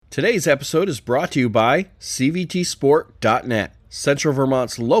Today's episode is brought to you by CVTsport.net, Central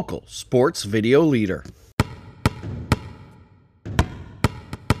Vermont's local sports video leader.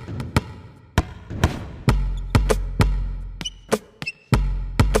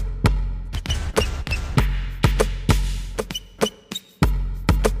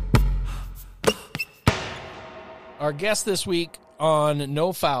 Our guest this week on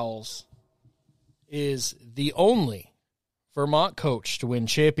No Fouls is the only Vermont coach to win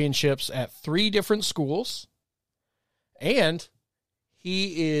championships at 3 different schools, and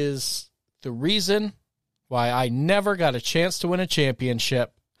he is the reason why I never got a chance to win a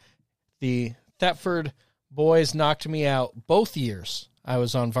championship. The Thetford boys knocked me out both years I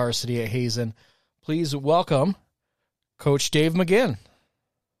was on varsity at Hazen. Please welcome Coach Dave McGinn.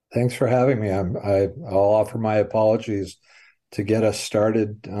 Thanks for having me. I'll offer my apologies to get us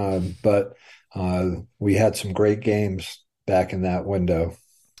started, but we had some great games back in that window.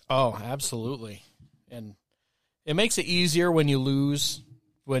 Oh, absolutely. And it makes it easier when you lose,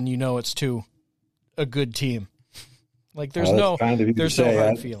 when you know it's to a good team. Like there's no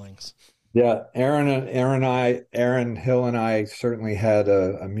hard feelings. Yeah, Aaron Hill and I certainly had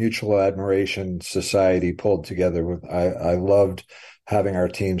a mutual admiration society pulled together. I loved having our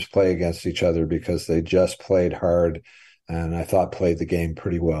teams play against each other because they just played hard and I thought played the game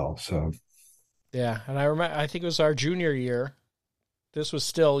pretty well. So yeah, and I think it was our junior year. This was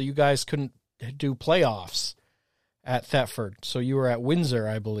still, you guys couldn't do playoffs at Thetford, so you were at Windsor,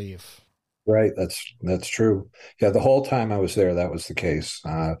 I believe. Right, that's true. Yeah, the whole time I was there, that was the case.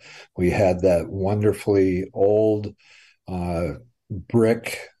 We had that wonderfully old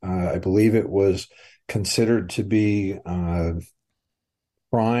brick. I believe it was considered to be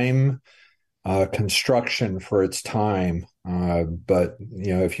prime construction for its time. But,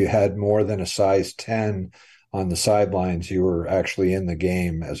 if you had more than a size 10 on the sidelines, you were actually in the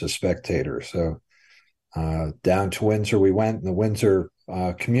game as a spectator. So down to Windsor we went, and the Windsor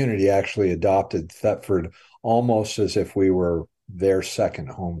community actually adopted Thetford almost as if we were their second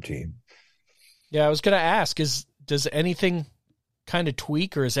home team. Yeah, I was going to ask, does anything kind of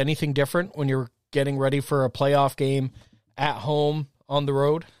tweak or is anything different when you're getting ready for a playoff game at home on the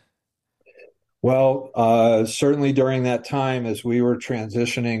road? Well, certainly during that time as we were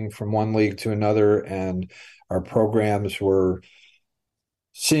transitioning from one league to another and our programs were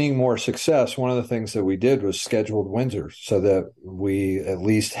seeing more success, one of the things that we did was scheduled Windsor so that we at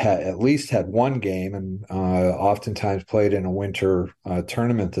least had one game, and oftentimes played in a winter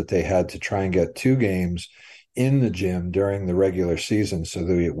tournament that they had to try and get 2 games in the gym during the regular season so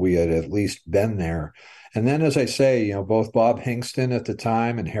that we had at least been there. And then, as I say, both Bob Hingston at the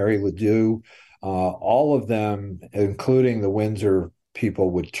time and Harry Ledoux, all of them, including the Windsor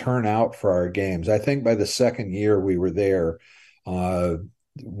people, would turn out for our games. I think by the second year we were there,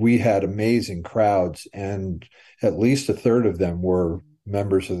 we had amazing crowds, and at least a third of them were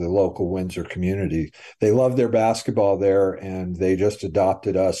members of the local Windsor community. They loved their basketball there, and they just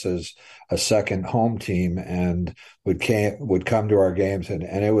adopted us as a second home team and would come to our games, and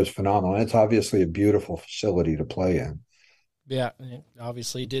it was phenomenal. And it's obviously a beautiful facility to play in. Yeah,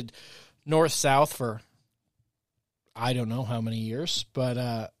 obviously did north-south for I don't know how many years,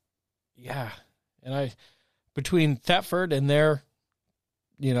 but yeah. And between Thetford and their,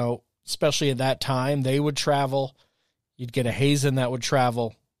 especially at that time, they would travel. You'd get a Hazen that would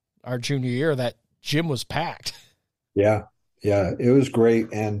travel. Our junior year, that gym was packed. Yeah, it was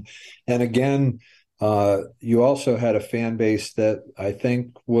great. And again, you also had a fan base that I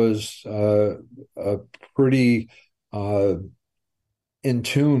think was pretty in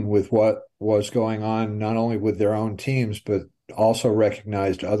tune with what was going on, not only with their own teams, but also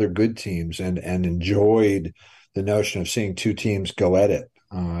recognized other good teams and enjoyed the notion of seeing 2 teams go at it,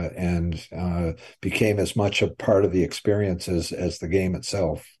 and became as much a part of the experience as the game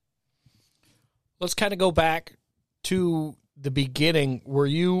itself. Let's kind of go back to the beginning. Were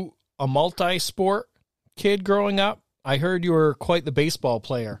you a multi-sport kid growing up? I heard you were quite the baseball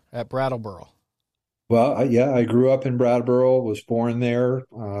player at Brattleboro. Well, I grew up in Brattleboro, was born there.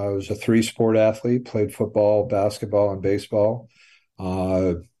 I was a 3-sport athlete, played football, basketball, and baseball.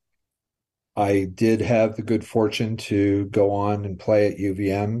 I did have the good fortune to go on and play at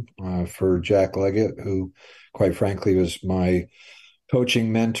UVM for Jack Leggett, who, quite frankly, was my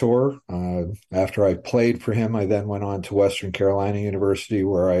coaching mentor. After I played for him, I then went on to Western Carolina University,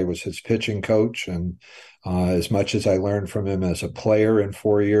 where I was his pitching coach. And as much as I learned from him as a player in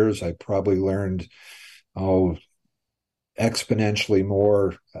 4 years, I probably learned exponentially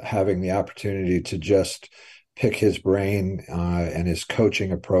more having the opportunity to just pick his brain and his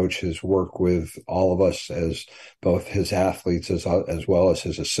coaching approach, his work with all of us as both his athletes as well as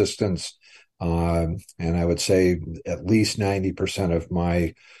his assistants. And I would say at least 90% of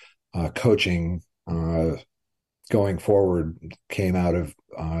my coaching going forward came out of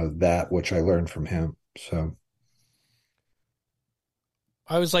that which I learned from him. So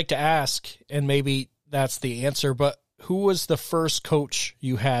I always like to ask, and maybe that's the answer, but who was the first coach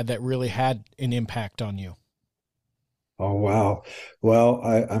you had that really had an impact on you? Oh, wow. Well,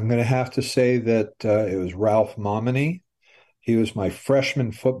 I'm going to have to say that it was Ralph Momini. He was my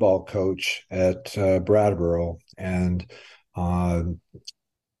freshman football coach at Brattleboro, and uh,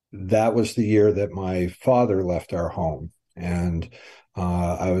 that was the year that my father left our home. And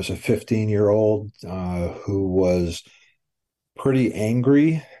I was a 15-year-old who was pretty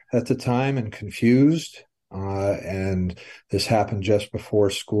angry at the time and confused. And this happened just before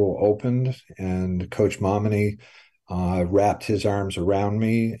school opened, and Coach Momini wrapped his arms around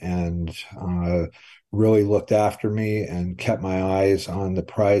me and really looked after me and kept my eyes on the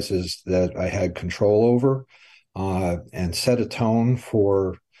prizes that I had control over, and set a tone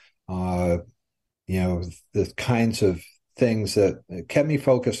for, the kinds of things that kept me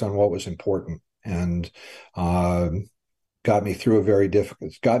focused on what was important, and got me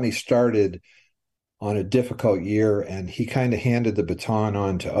got me started on a difficult year. And he kind of handed the baton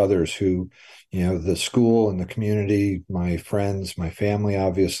on to others who, the school and the community, my friends, my family,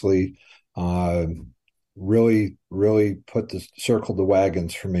 obviously, really, really circled the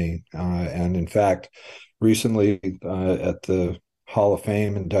wagons for me. And in fact, recently at the Hall of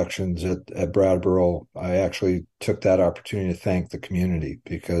Fame inductions at Brattleboro, I actually took that opportunity to thank the community,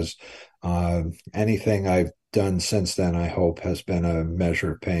 because anything I've done since then, I hope, has been a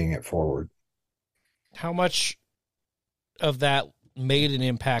measure of paying it forward. How much of that made an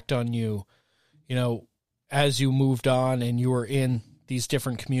impact on you, as you moved on and you were in these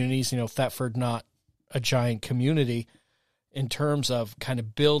different communities, Thetford, not a giant community, in terms of kind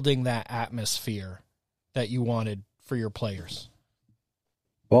of building that atmosphere that you wanted for your players?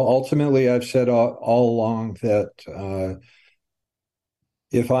 Well, ultimately, I've said all along that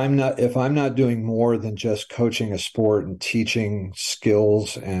if I'm not doing more than just coaching a sport and teaching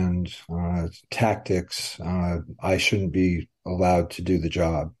skills and tactics, I shouldn't be allowed to do the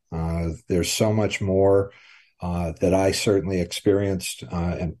job. There's so much more that I certainly experienced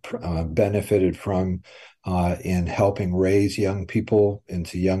and benefited from in helping raise young people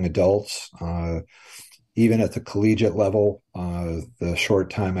into young adults. Even at the collegiate level, the short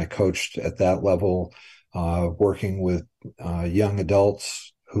time I coached at that level, working with young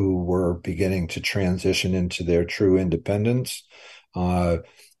adults who were beginning to transition into their true independence.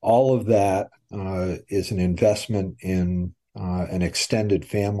 All of that is an investment in an extended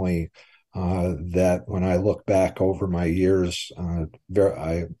family that, when I look back over my years, I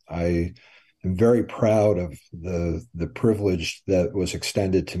am very proud of the privilege that was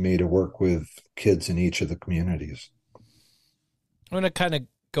extended to me to work with kids in each of the communities. I'm going to kind of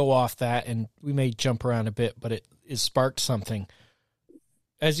go off that, and we may jump around a bit, but it has sparked something.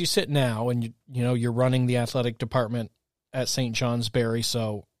 As you sit now, and you're running the athletic department at St. Johnsbury,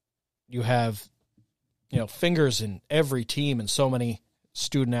 so you have fingers in every team and so many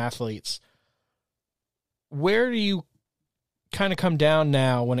student athletes. Where do you kind of come down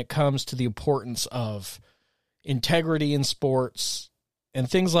now when it comes to the importance of integrity in sports and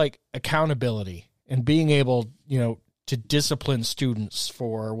things like accountability and being able, to discipline students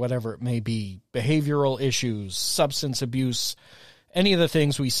for whatever it may be, behavioral issues, substance abuse, any of the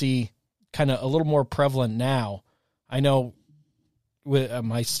things we see kind of a little more prevalent now? I know with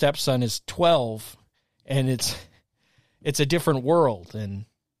my stepson is 12, and it's a different world, and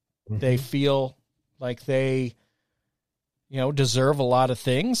they feel like they, deserve a lot of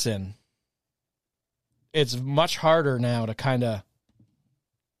things, and it's much harder now to kind of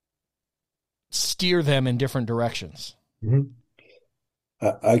steer them in different directions.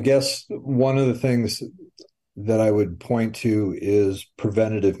 I guess one of the things that I would point to is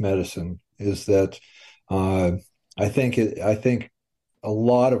preventative medicine. Is that I think a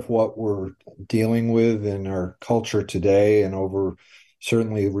lot of what we're dealing with in our culture today and over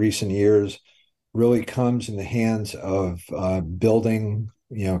certainly recent years really comes in the hands of building,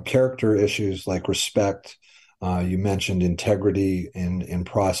 character issues like respect. You mentioned integrity in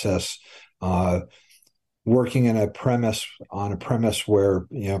process, working on a premise where,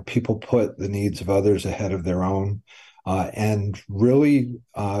 people put the needs of others ahead of their own, and really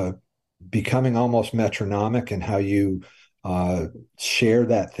becoming almost metronomic in how you share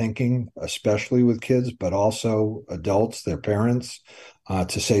that thinking, especially with kids, but also adults, their parents,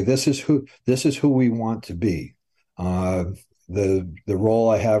 to say this is who we want to be. The role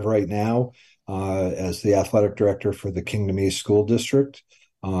I have right now as the athletic director for the Kingdom East School District,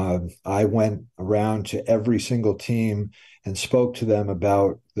 I went around to every single team and spoke to them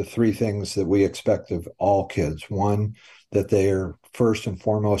about the three things that we expect of all kids. One, that they are first and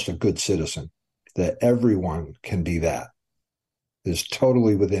foremost a good citizen, that everyone can be that. Is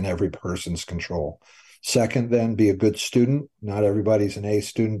totally within every person's control. Second, then, be a good student. Not everybody's an A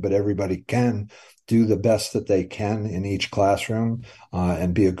student, but everybody can do the best that they can in each classroom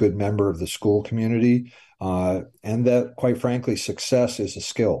and be a good member of the school community. And that, quite frankly, success is a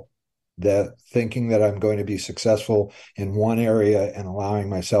skill. That thinking that I'm going to be successful in one area and allowing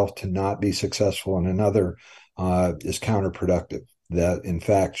myself to not be successful in another is counterproductive. That, in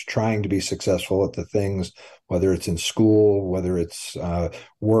fact, trying to be successful at the things, whether it's in school, whether it's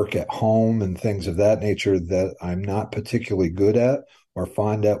work at home and things of that nature that I'm not particularly good at or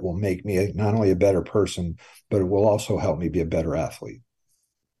fond at, will make me not only a better person, but it will also help me be a better athlete.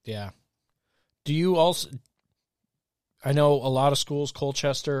 Yeah. Do you also, I know a lot of schools,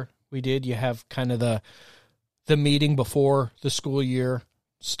 Colchester, you have kind of the meeting before the school year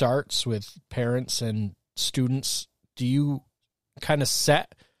starts with parents and students. Do you kind of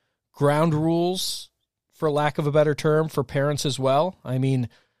set ground rules, for lack of a better term, for parents as well? I mean,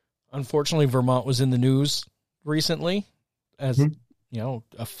 unfortunately, Vermont was in the news recently as,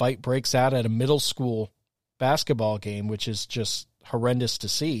 a fight breaks out at a middle school basketball game, which is just horrendous to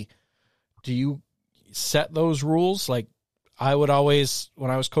see. Do you set those rules? Like, I would always,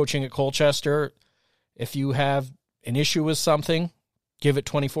 when I was coaching at Colchester, if you have an issue with something, give it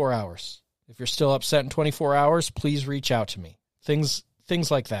 24 hours. If you're still upset in 24 hours, please reach out to me. Things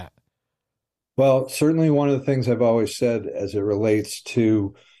like that. Well, certainly one of the things I've always said as it relates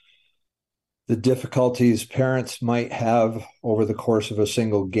to the difficulties parents might have over the course of a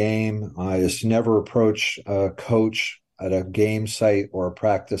single game is to never approach a coach at a game site or a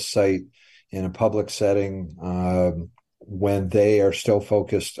practice site in a public setting when they are still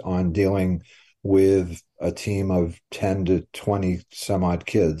focused on dealing with a team of 10 to 20 some odd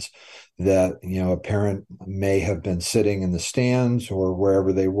kids. That, a parent may have been sitting in the stands or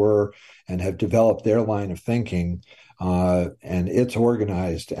wherever they were and have developed their line of thinking, and it's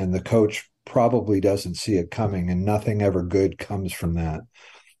organized, and the coach probably doesn't see it coming, and nothing ever good comes from that.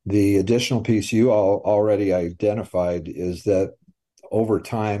 The additional piece you all already identified is that over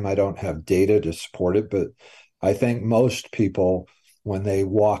time, I don't have data to support it, but I think most people, when they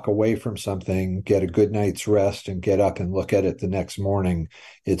walk away from something, get a good night's rest and get up and look at it the next morning,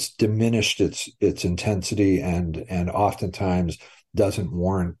 it's diminished its intensity and oftentimes doesn't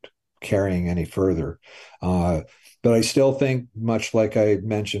warrant carrying any further. But I still think, much like I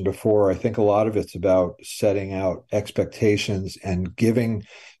mentioned before, I think a lot of it's about setting out expectations and giving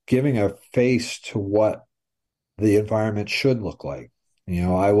a face to what the environment should look like.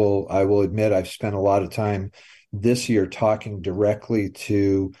 I will admit I've spent a lot of time this year talking directly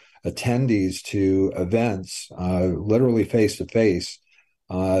to attendees to events, literally face to face,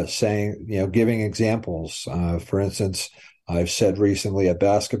 saying, giving examples. For instance, I've said recently at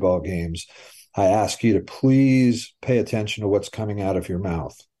basketball games, I ask you to please pay attention to what's coming out of your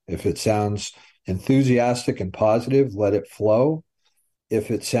mouth. If it sounds enthusiastic and positive, let it flow.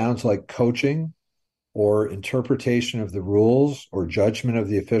 If it sounds like coaching or interpretation of the rules or judgment of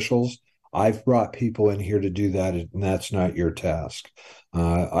the officials, I've brought people in here to do that, and that's not your task.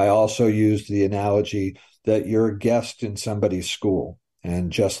 I also used the analogy that you're a guest in somebody's school.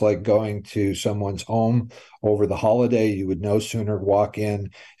 And just like going to someone's home over the holiday, you would no sooner walk in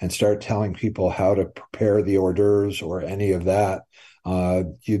and start telling people how to prepare the hors d'oeuvres or any of that.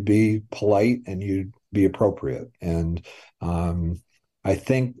 You'd be polite and you'd be appropriate. And I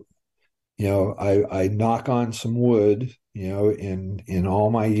think, I knock on some wood, in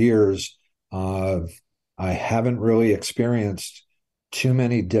all my years, I haven't really experienced too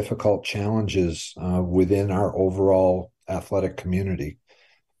many difficult challenges within our overall athletic community.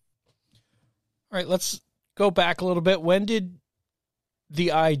 All right, let's go back a little bit. When did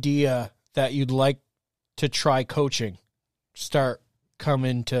the idea that you'd like to try coaching start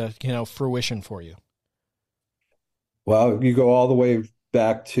coming to, fruition for you? Well, you go all the way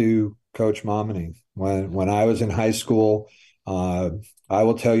back to Coach Momini. When I was in high school, I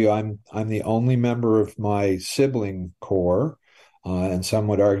will tell you, I'm the only member of my sibling corps, and some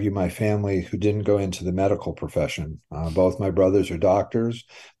would argue my family, who didn't go into the medical profession. Both my brothers are doctors.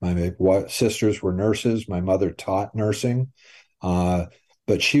 My sisters were nurses. My mother taught nursing.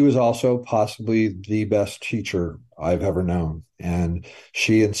 But she was also possibly the best teacher I've ever known. And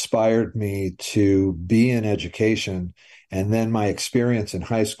she inspired me to be in education. And then my experience in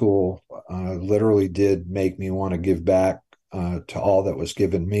high school literally did make me want to give back to all that was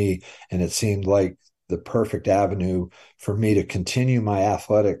given me. And it seemed like the perfect avenue for me to continue my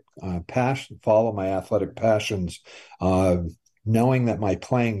athletic passion, follow my athletic passions, knowing that my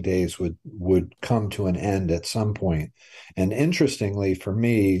playing days would come to an end at some point. And interestingly, for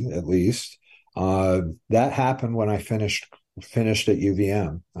me at least, that happened when I finished at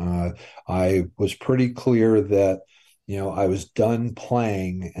UVM. I was pretty clear that I was done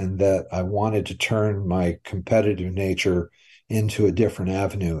playing and that I wanted to turn my competitive nature into a different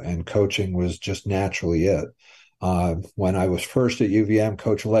avenue, and coaching was just naturally it. When I was first at UVM,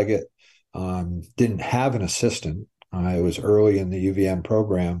 Coach Leggett didn't have an assistant. It was early in the UVM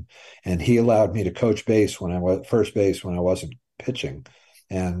program, and he allowed me to coach base when I was first base when I wasn't pitching,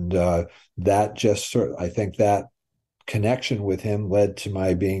 and that just I think that connection with him led to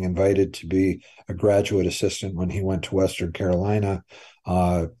my being invited to be a graduate assistant when he went to Western Carolina,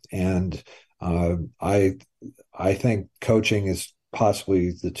 and I think coaching is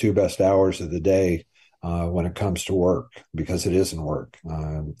possibly the two best hours of the day when it comes to work, because it isn't work.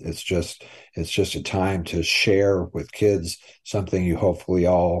 It's just a time to share with kids something you hopefully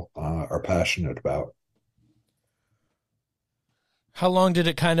all are passionate about. How long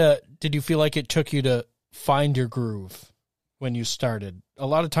did you feel like it took you to find your groove when you started? A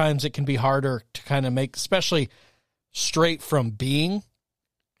lot of times it can be harder to kind of make, especially straight from being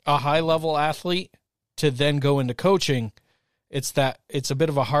a high level athlete to then go into coaching. It's a bit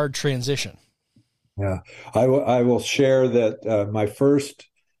of a hard transition. Yeah, I will share that my first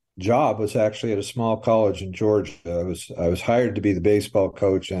job was actually at a small college in Georgia. I was hired to be the baseball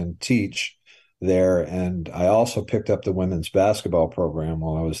coach and teach there, and I also picked up the women's basketball program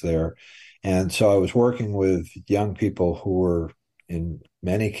while I was there. And so I was working with young people who were, in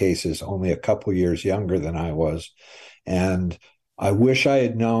many cases, only a couple years younger than I was. And I wish I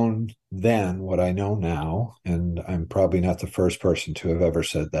had known then what I know now, and I'm probably not the first person to have ever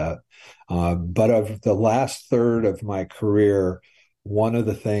said that. But of the last third of my career, one of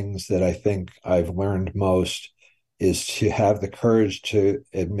the things that I think I've learned most is to have the courage to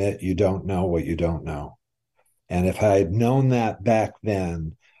admit you don't know what you don't know. And if I had known that back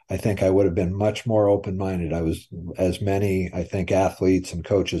then, I think I would have been much more open-minded. I was, as many, I think, athletes and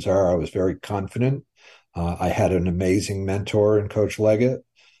coaches are, I was very confident. I had an amazing mentor in Coach Leggett,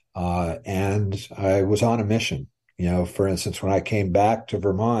 and I was on a mission. For instance, when I came back to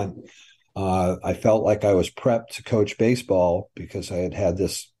Vermont, I felt like I was prepped to coach baseball because I had had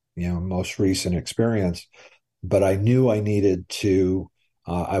this, most recent experience. But I knew I needed to,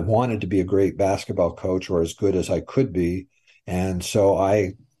 I wanted to be a great basketball coach, or as good as I could be. And so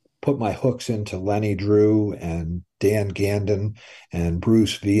I put my hooks into Lenny Drew and Dan Gandon and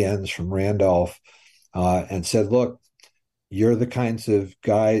Bruce Viens from Randolph, and said, look, you're having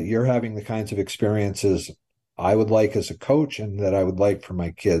the kinds of experiences I would like as a coach and that I would like for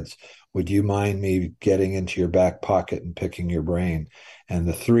my kids. Would you mind me getting into your back pocket and picking your brain? And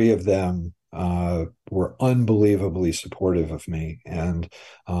the three of them were unbelievably supportive of me. And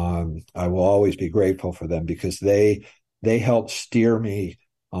I will always be grateful for them, because they helped steer me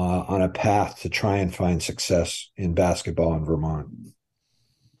on a path to try and find success in basketball in Vermont.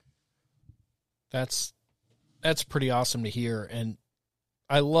 That's pretty awesome to hear. And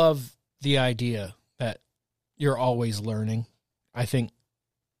I love the idea that you're always learning. I think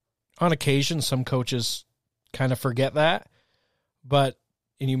on occasion, some coaches kind of forget that, and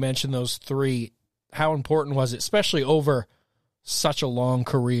you mentioned those three, how important was it, especially over such a long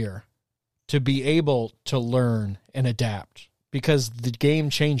career, to be able to learn and adapt, because the game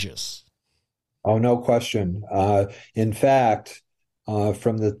changes? Oh, no question. In fact,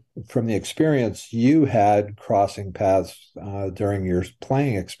 from the experience you had crossing paths during your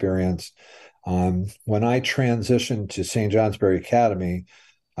playing experience, when I transitioned to St. Johnsbury Academy,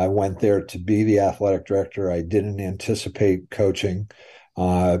 I went there to be the athletic director. I didn't anticipate coaching,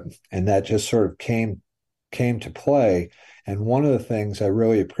 and that just sort of came to play. And one of the things I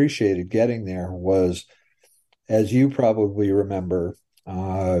really appreciated getting there was, as you probably remember,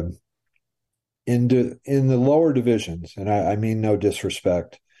 in the lower divisions, and I mean no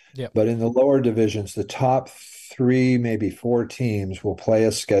disrespect, Yep. but in the lower divisions, the top 3, maybe 4 teams will play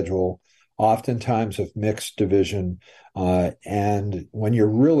a schedule, oftentimes of mixed division. And when you're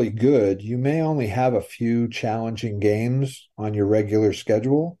really good, you may only have a few challenging games on your regular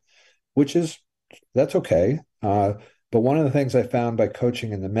schedule, that's okay. But one of the things I found by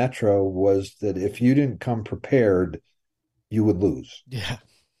coaching in the Metro was that if you didn't come prepared, you would lose. Yeah.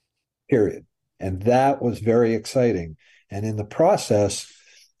 Period. And that was very exciting. And in the process,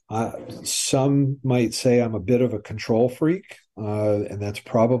 some might say I'm a bit of a control freak, and that's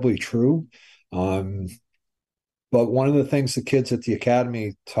probably true. But one of the things the kids at the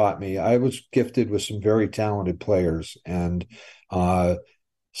academy taught me, I was gifted with some very talented players. And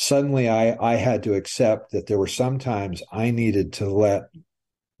suddenly I had to accept that there were some times I needed to let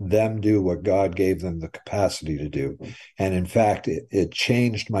them do what God gave them the capacity to do. And in fact, it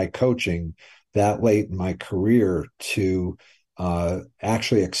changed my coaching that late in my career to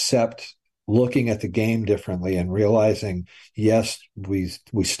actually accept looking at the game differently and realizing, yes, we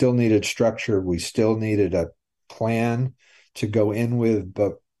still needed structure. We still needed a plan to go in with,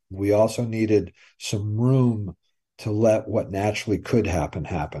 but we also needed some room to let what naturally could happen.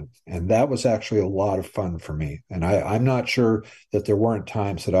 And that was actually a lot of fun for me. And I'm not sure that there weren't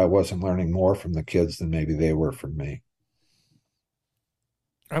times that I wasn't learning more from the kids than maybe they were from me.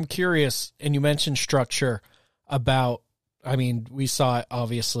 I'm curious, and you mentioned structure about, I mean, we saw it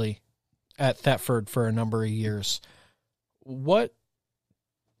obviously at Thetford for a number of years. What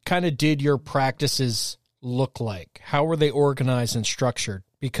kind of did your practices look like? How were they organized and structured?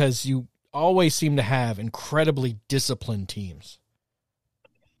 Because you always seem to have incredibly disciplined teams.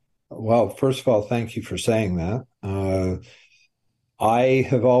 Well, first of all, thank you for saying that. I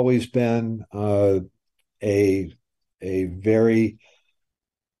have always been a very,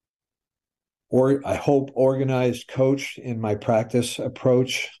 I hope, organized coach in my practice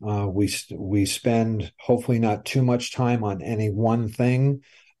approach. We spend hopefully not too much time on any one thing.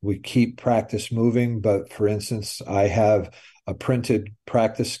 We keep practice moving, but for instance, I have a printed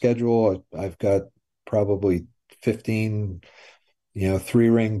practice schedule. I've got probably 15,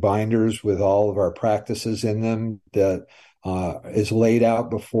 3-ring binders with all of our practices in them that is laid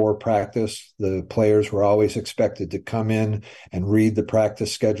out before practice. The players were always expected to come in and read the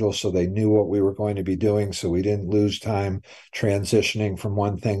practice schedule so they knew what we were going to be doing, so we didn't lose time transitioning from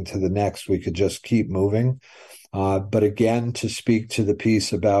one thing to the next. We could just keep moving. But again, to speak to the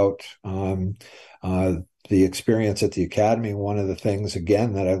piece about the experience at the academy, one of the things,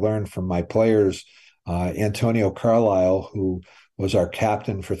 again, that I learned from my players, Antonio Carlisle, who was our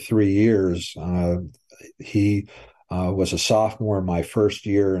captain for 3 years, he was a sophomore my first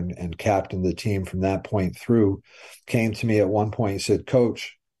year and captained the team from that point through, came to me at one point and said,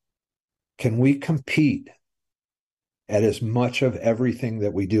 "Coach, can we compete at as much of everything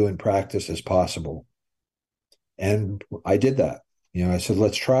that we do in practice as possible?" And I did that. I said,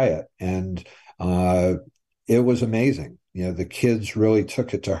 "Let's try it." And it was amazing. The kids really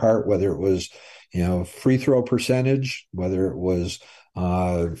took it to heart, whether it was, free throw percentage, whether it was,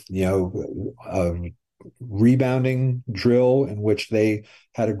 a rebounding drill in which they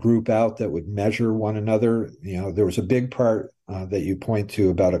had a group out that would measure one another. There was a big part that you point to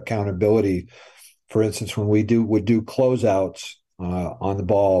about accountability. For instance, when we would do closeouts on the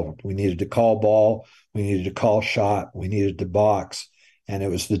ball, we needed to call ball, we needed to call shot, we needed to box. And it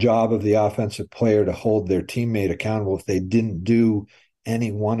was the job of the offensive player to hold their teammate accountable. If they didn't do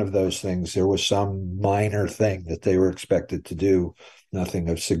any one of those things, there was some minor thing that they were expected to do, nothing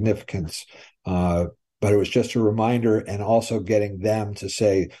of significance. But it was just a reminder, and also getting them to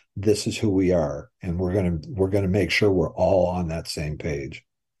say, "This is who we are, and we're gonna make sure we're all on that same page."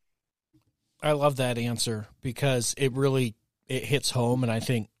 I love that answer because it hits home, and I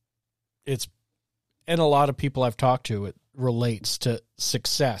think and a lot of people I've talked to, it relates to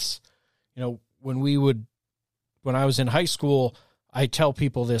success. When I was in high school, I tell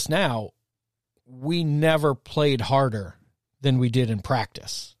people this now, we never played harder than we did in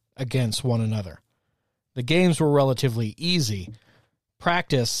practice against one another. The games were relatively easy.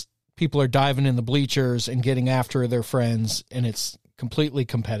 Practice, people are diving in the bleachers and getting after their friends, and it's completely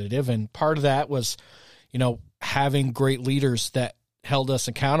competitive. And part of that was, having great leaders that held us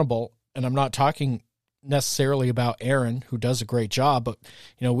accountable. And I'm not talking necessarily about Aaron, who does a great job, but,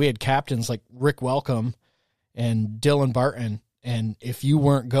 we had captains like Rick Welcome and Dylan Barton. And if you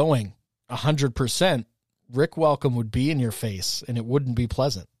weren't going 100%, Rick Welcome would be in your face and it wouldn't be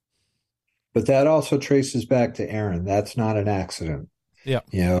pleasant. But that also traces back to Aaron. That's not an accident. Yeah.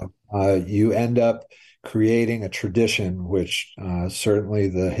 You end up creating a tradition, which certainly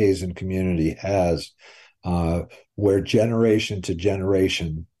the Hazen community has, where generation to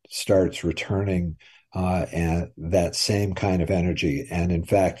generation starts returning and that same kind of energy. And in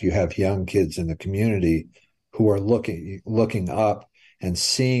fact, you have young kids in the community who are looking up and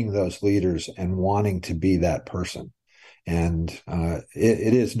seeing those leaders and wanting to be that person. And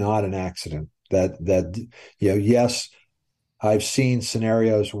it is not an accident that yes, I've seen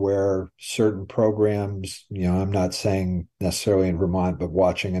scenarios where certain programs, I'm not saying necessarily in Vermont, but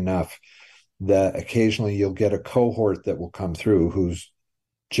watching enough that occasionally you'll get a cohort that will come through who's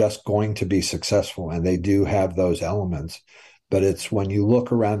just going to be successful, and they do have those elements. But it's when you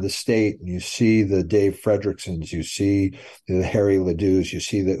look around the state and you see the Dave Fredricksons, you see the Harry Ledoux, you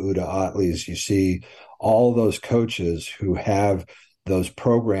see the Uda Otleys, you see all those coaches who have those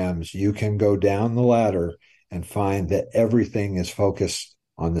programs, you can go down the ladder and find that everything is focused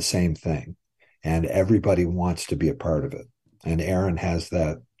on the same thing, and everybody wants to be a part of it. And Aaron has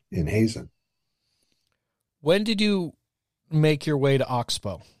that in Hazen. When did you make your way to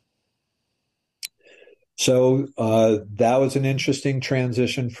Oxbow? So that was an interesting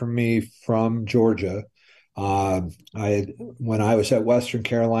transition for me from Georgia. When I was at Western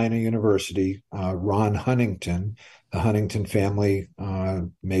Carolina University, Ron Huntington, the Huntington family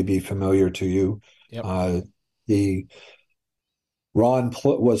may be familiar to you. Yep. Ron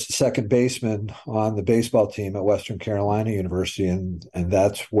was the second baseman on the baseball team at Western Carolina University, and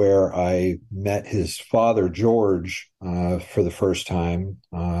that's where I met his father, George, for the first time,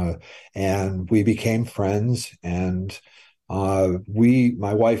 and we became friends. And my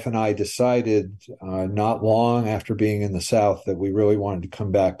wife and I decided not long after being in the South that we really wanted to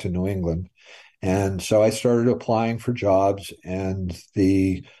come back to New England. And so I started applying for jobs, and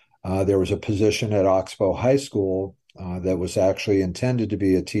there was a position at Oxbow High School that was actually intended to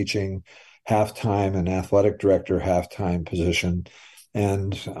be a teaching half-time and athletic director half-time position,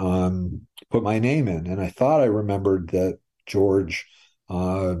 and put my name in. And I thought I remembered that George,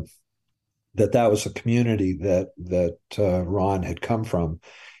 that was a community that Ron had come from.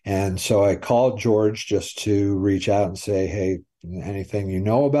 And so I called George just to reach out and say, hey, anything you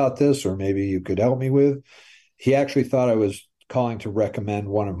know about this, or maybe you could help me with. He actually thought I was calling to recommend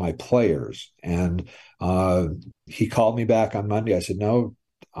one of my players. And he called me back on Monday. I said, no,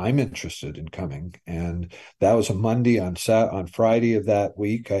 I'm interested in coming. And that was a Monday. On Friday of that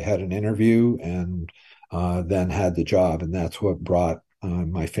week, I had an interview and then had the job. And that's what brought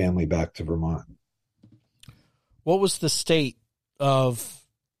my family back to Vermont. What was the state of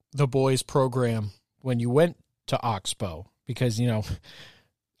the boys program when you went to Oxbow? Because,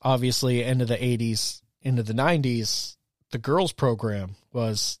 obviously end of the 80s, into the 90s, the girls program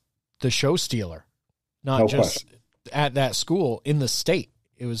was the show stealer, not just at that school, in the state.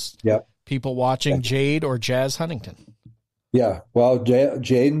 It was people watching Jade or Jazz Huntington. Yeah. Well,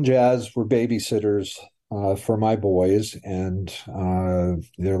 Jade and Jazz were babysitters for my boys, and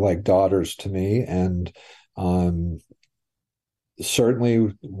they're like daughters to me. And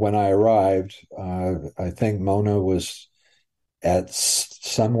certainly when I arrived, I think Mona was at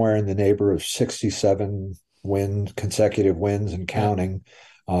somewhere in the neighborhood of 67 consecutive wins and counting.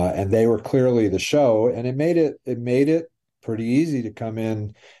 And they were clearly the show, and it made it pretty easy to come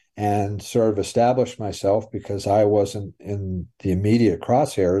in and sort of establish myself, because I wasn't in the immediate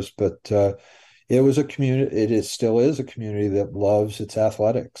crosshairs, but it was a community. Still is a community that loves its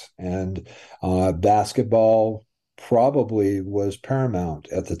athletics, and basketball probably was paramount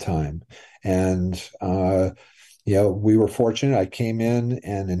at the time. And we were fortunate. I came in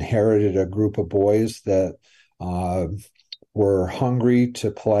and inherited a group of boys that were hungry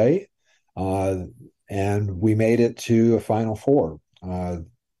to play, and we made it to a Final Four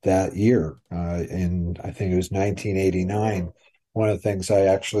that year. In, I think it was 1989. One of the things I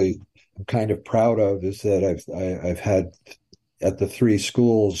actually am kind of proud of is that I've had at the three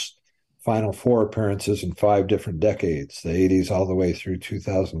schools Final Four appearances in 5 different decades, the 80s all the way through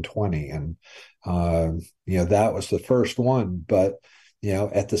 2020, and that was the first one. But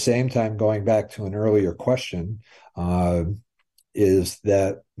at the same time, going back to an earlier question, is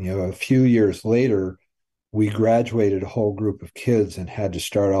that a few years later, we graduated a whole group of kids and had to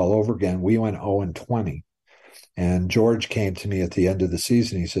start all over again. We went 0-20. And George came to me at the end of the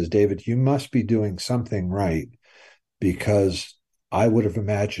season. He says, David, you must be doing something right, because I would have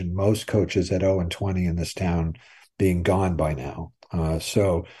imagined most coaches at 0-20 in this town being gone by now.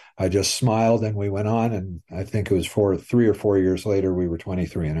 So I just smiled and we went on. And I think it was 3 or 4 years later, we were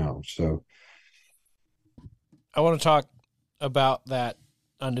 23-0. So I want to talk about that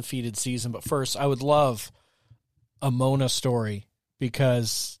undefeated season, but first I would love a Mona story,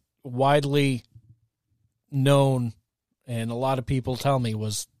 because widely known, and a lot of people tell me,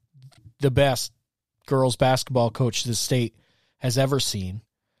 was the best girls basketball coach the state has ever seen.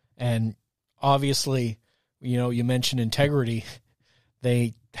 And obviously, you mentioned integrity.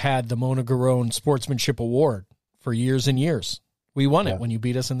 They had the Mona Garone Sportsmanship Award for years and years. We won it when you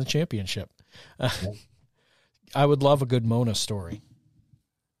beat us in the championship. I would love a good Mona story.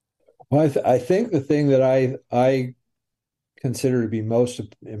 Well, I think the thing that I consider to be most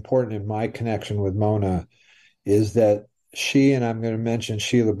important in my connection with Mona is that she, and I'm going to mention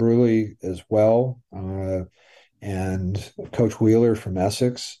Sheila Bruley as well, and Coach Wheeler from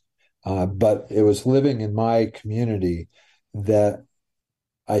Essex, but it was living in my community that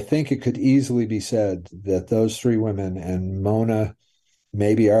I think it could easily be said that those three women, and Mona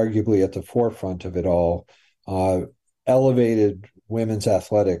maybe arguably at the forefront of it all, elevated women's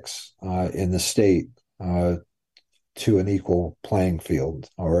athletics in the state to an equal playing field,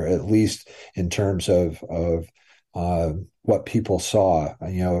 or at least in terms of what people saw.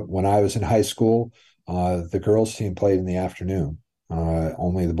 When I was in high school, the girls' team played in the afternoon.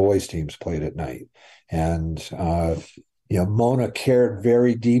 Only the boys' teams played at night. And, Mona cared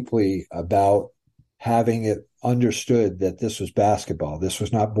very deeply about having it understood that this was basketball. This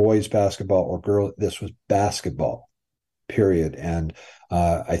was not boys basketball or girl. This was basketball, period. And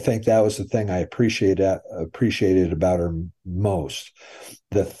I think that was the thing I appreciated about her most.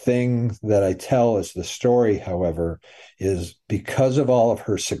 The thing that I tell as the story, however, is because of all of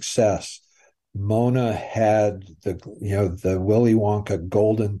her success, Mona had the Willy Wonka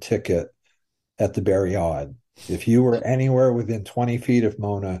golden ticket at the Berry Odd. If you were anywhere within 20 feet of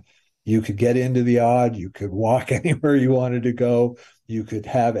Mona, you could get into the Odd, you could walk anywhere you wanted to go, you could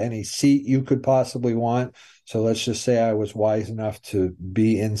have any seat you could possibly want. So let's just say I was wise enough to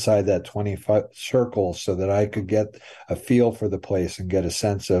be inside that 20-foot circle so that I could get a feel for the place and get a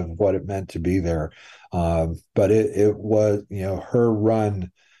sense of what it meant to be there. But it was, her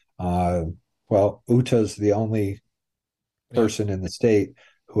run. Uta's the only person in the state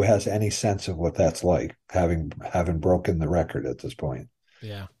who has any sense of what that's like, having broken the record at this point.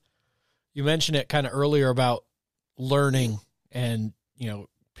 Yeah. You mentioned it kind of earlier about learning and,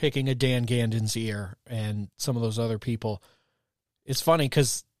 picking a Dan Gandon's ear and some of those other people. It's funny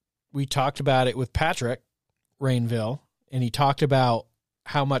because we talked about it with Patrick Rainville, and he talked about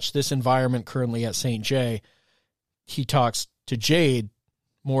how much this environment currently at St. J, he talks to Jade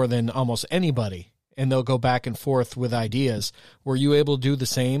more than almost anybody, and they'll go back and forth with ideas. Were you able to do the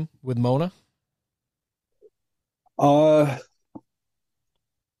same with Mona?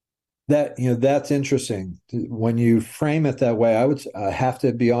 That's interesting. When you frame it that way, I would have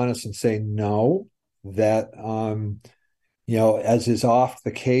to be honest and say no, that, as is oft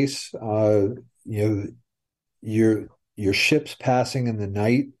the case, your ship's passing in the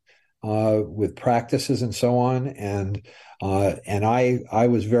night with practices and so on. And I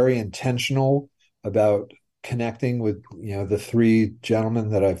was very intentional about connecting with, the three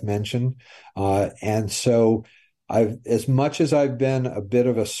gentlemen that I've mentioned. And so as much as I've been a bit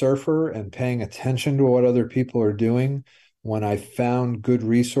of a surfer and paying attention to what other people are doing, when I found good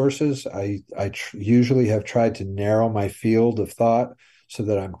resources, I usually have tried to narrow my field of thought so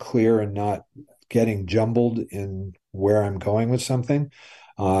that I'm clear and not getting jumbled in where I'm going with something.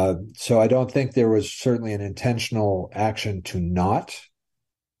 So I don't think there was certainly an intentional action to not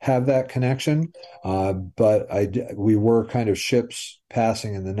have that connection, but we were kind of ships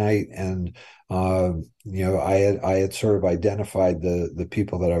passing in the night, and I had sort of identified the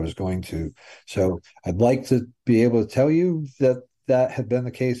people that I was going to. So I'd like to be able to tell you that had been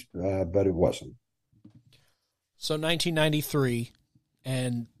the case, but it wasn't. So 1993,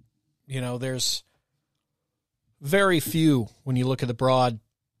 and there's very few, when you look at the broad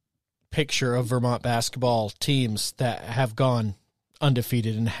picture of Vermont basketball teams, that have gone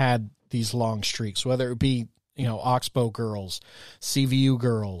undefeated and had these long streaks, whether it be, Oxbow girls, CVU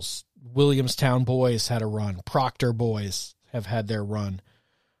girls, Williamstown boys had a run, Proctor boys have had their run.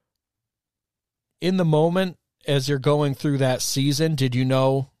 In the moment, as you're going through that season, did you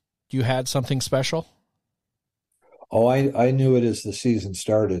know you had something special? Oh, I knew it as the season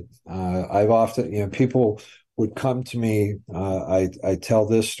started. I've often, people would come to me. I tell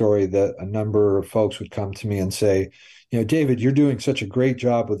this story that a number of folks would come to me and say, David, you're doing such a great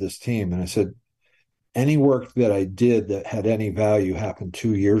job with this team. And I said, any work that I did that had any value happened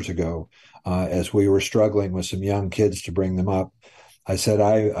 2 years ago, as we were struggling with some young kids to bring them up. I said,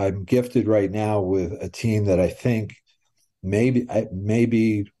 I'm gifted right now with a team that I think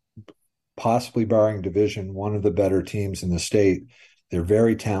maybe possibly barring division, one of the better teams in the state. They're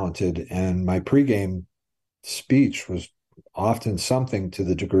very talented. And my pregame speech was often something to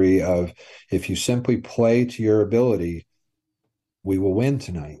the degree of, if you simply play to your ability, we will win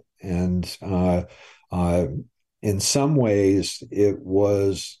tonight. And in some ways, it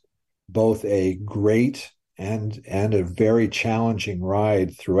was both a great and a very challenging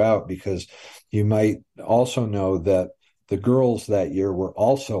ride throughout, because you might also know that the girls that year were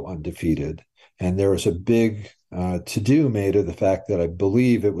also undefeated. And there was a big to-do made of the fact that I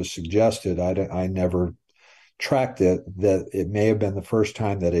believe it was suggested, I never tracked it, that it may have been the first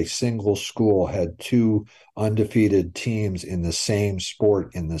time that a single school had two undefeated teams in the same sport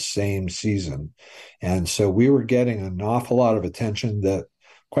in the same season. And so we were getting an awful lot of attention that,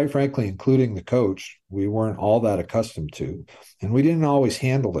 quite frankly, including the coach, we weren't all that accustomed to. And we didn't always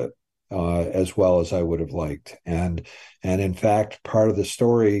handle it as well as I would have liked. And in fact, part of the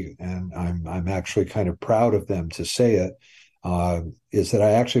story, and I'm actually kind of proud of them to say it, is that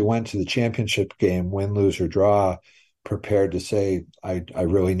I actually went to the championship game, win, lose, or draw, prepared to say I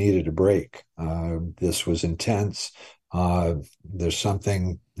really needed a break. This was intense. There's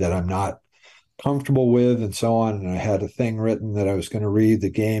something that I'm not comfortable with, and so on. And I had a thing written that I was going to read. The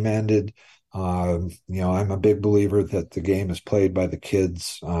game ended. I'm a big believer that the game is played by the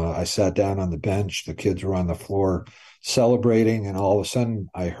kids. I sat down on the bench. The kids were on the floor celebrating, and all of a sudden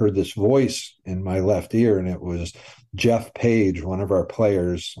I heard this voice in my left ear, and it was Jeff Page, one of our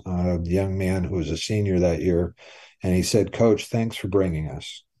players, the young man who was a senior that year. And he said, "Coach, thanks for bringing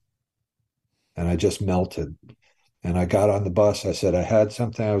us." And I just melted. And I got on the bus. I said, I had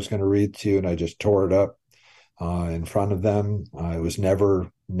something I was going to read to you, and I just tore it up in front of them. It was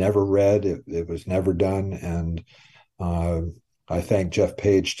never read. It was never done. And I thank Jeff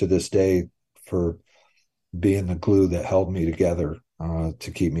Page to this day for being the glue that held me together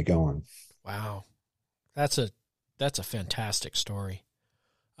to keep me going. Wow. That's a fantastic story.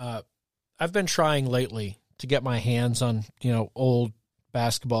 I've been trying lately to get my hands on, old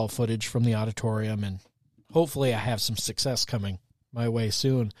basketball footage from the auditorium, and hopefully I have some success coming my way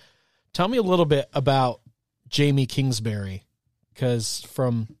soon. Tell me a little bit about Jamie Kingsbury, because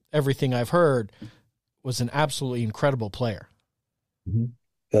from everything I've heard, was an absolutely incredible player. Mm-hmm.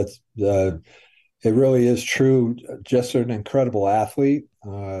 That's it really is true. Just an incredible athlete.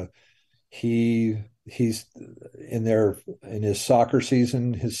 He's in his soccer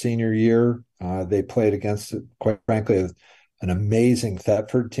season, his senior year. They played against, quite frankly, an amazing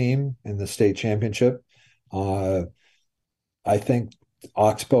Thetford team in the state championship. I think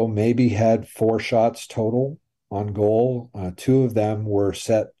Oxbow maybe had 4 shots total on goal. 2 of them were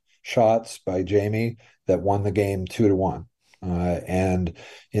set shots by Jamie that won the game 2-1. And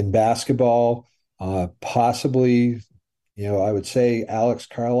in basketball, possibly, I would say Alex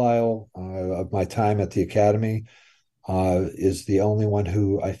Carlisle of my time at the academy is the only one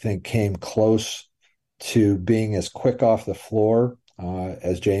who I think came close to being as quick off the floor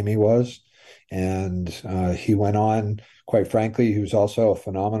as Jamie was. And he went on, quite frankly, he was also a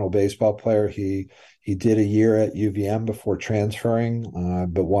phenomenal baseball player. He did a year at UVM before transferring,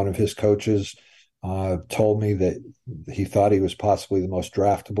 but one of his coaches told me that he thought he was possibly the most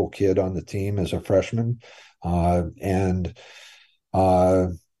draftable kid on the team as a freshman. But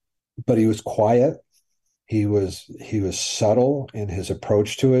he was quiet. He was subtle in his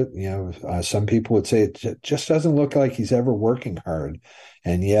approach to it. Some people would say it just doesn't look like he's ever working hard,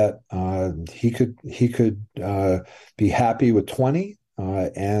 and yet he could be happy with 20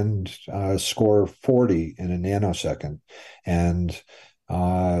 and score 40 in a nanosecond. And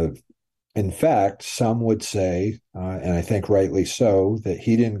in fact, some would say, and I think rightly so, that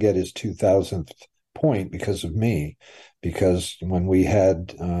he didn't get his 2000th point because of me, because when we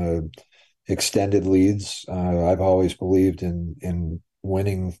had extended leads, I've always believed in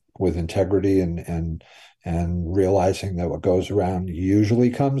winning with integrity and realizing that what goes around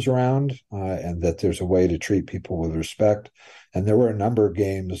usually comes around, and that there's a way to treat people with respect. And there were a number of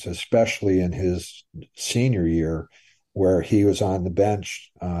games, especially in his senior year, where he was on the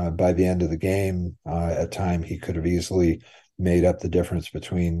bench by the end of the game. At time, he could have easily made up the difference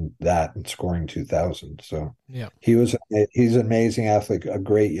between that and scoring 2,000. So yeah, he's an amazing athlete, a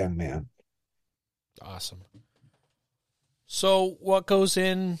great young man. Awesome. So what goes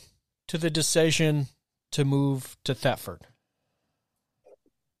in to the decision to move to Thetford?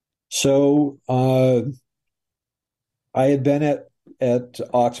 So I had been at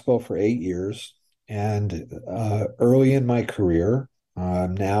Oxbow for 8 years, and early in my career,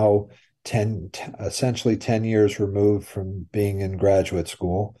 now essentially 10 years removed from being in graduate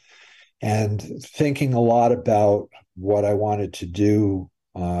school, and thinking a lot about what I wanted to do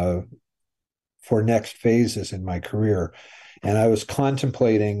for next phases in my career. And I was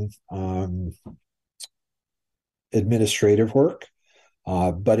contemplating administrative work,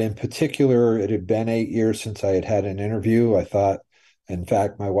 but in particular, it had been 8 years since I had an interview. I thought, in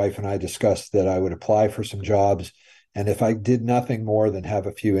fact, my wife and I discussed that I would apply for some jobs, and if I did nothing more than have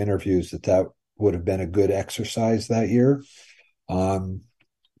a few interviews, that would have been a good exercise that year.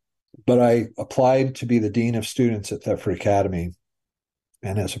 But I applied to be the dean of students at Thetford Academy.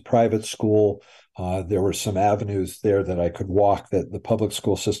 And as a private school, there were some avenues there that I could walk that the public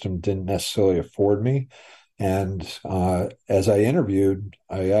school system didn't necessarily afford me. And as I interviewed,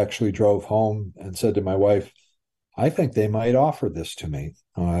 I actually drove home and said to my wife, I think they might offer this to me.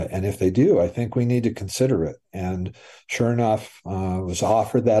 And if they do, I think we need to consider it. And sure enough, was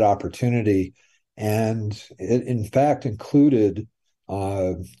offered that opportunity. And it, in fact, included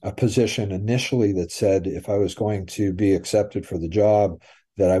a position initially that said if I was going to be accepted for the job,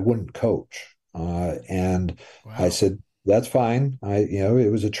 that I wouldn't coach. And I Wow. said, that's fine.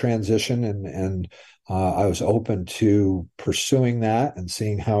 It was a transition, and I was open to pursuing that and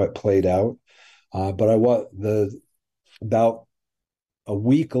seeing how it played out. But I was about a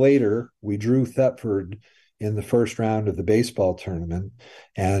week later, we drew Thetford in the first round of the baseball tournament,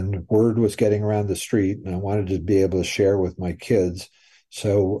 and word was getting around the street, and I wanted to be able to share with my kids.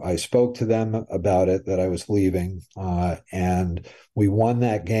 So I spoke to them about it, that I was leaving, and we won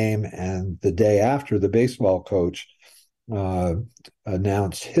that game. And the day after, the baseball coach uh,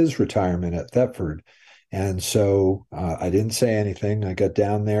 announced his retirement at Thetford. And so I didn't say anything. I got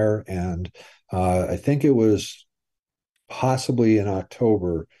down there, and I think it was possibly in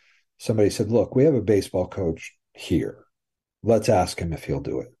October, somebody said, look, we have a baseball coach here. Let's ask him if he'll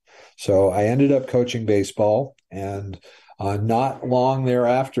do it. So I ended up coaching baseball. And not long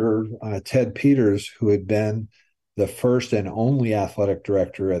thereafter, Ted Peters, who had been the first and only athletic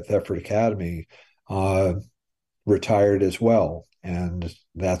director at Thetford Academy, retired as well. And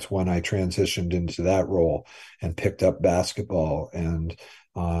that's when I transitioned into that role and picked up basketball. And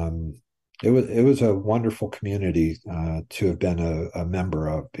it was a wonderful community to have been a member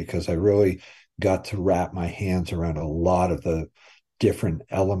of, because I really got to wrap my hands around a lot of the different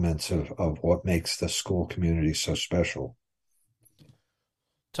elements of what makes the school community so special.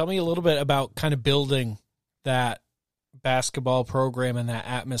 Tell me a little bit about kind of building that basketball program and that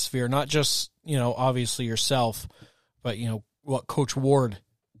atmosphere, not just, obviously yourself, but, what Coach Ward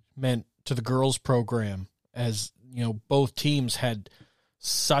meant to the girls program, as, both teams had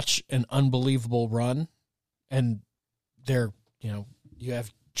such an unbelievable run, and they're, you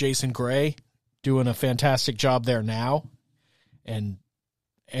have Jason Gray doing a fantastic job there now. And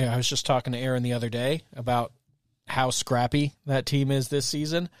I was just talking to Aaron the other day about how scrappy that team is this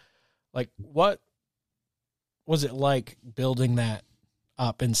season. Like, what was it like building that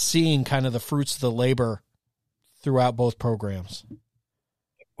up and seeing kind of the fruits of the labor throughout both programs?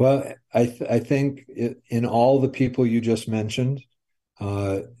 Well, I think in all the people you just mentioned,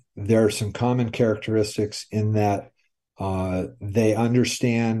 there are some common characteristics in that they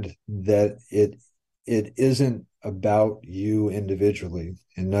understand that it isn't about you individually.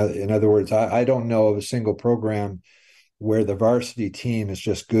 In other words, I don't know of a single program where the varsity team is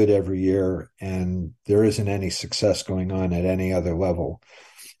just good every year and there isn't any success going on at any other level.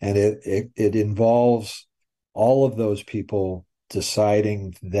 And it involves all of those people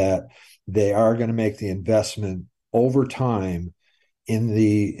deciding that they are going to make the investment over time in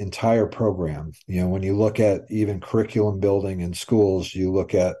the entire program. When you look at even curriculum building in schools, you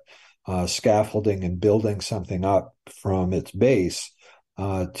look at scaffolding and building something up from its base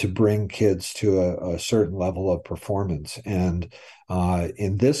to bring kids to a certain level of performance. And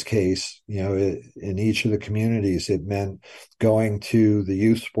in this case, in each of the communities, it meant going to the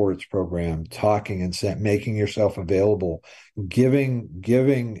youth sports program, talking and making yourself available,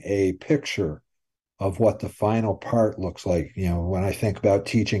 giving a picture of what the final part looks like. When I think about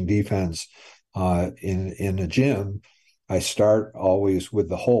teaching defense in a gym, I start always with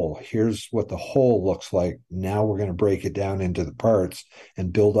the whole. Here's what the whole looks like. Now we're going to break it down into the parts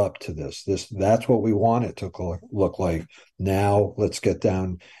and build up to this. That's what we want it to look like. Now let's get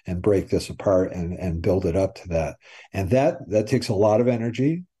down and break this apart and build it up to that. And that takes a lot of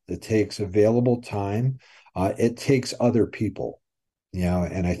energy. It takes available time. It takes other people.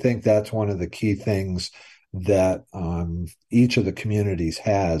 And I think that's one of the key things that each of the communities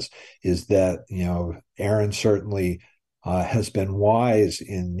has, is that, Aaron certainly has been wise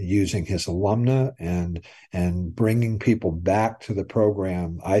in using his alumna and bringing people back to the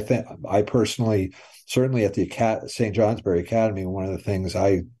program. I personally, certainly at the St. Johnsbury Academy, one of the things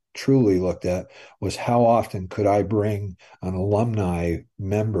I truly looked at was how often could I bring an alumni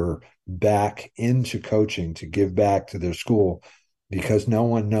member back into coaching to give back to their school, because no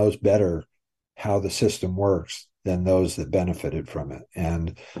one knows better how the system works than those that benefited from it.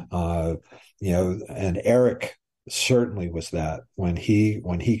 And and Eric certainly was that. When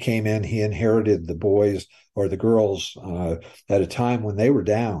he came in, he inherited the boys or the girls at a time when they were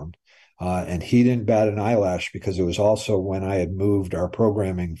down, and he didn't bat an eyelash, because it was also when I had moved our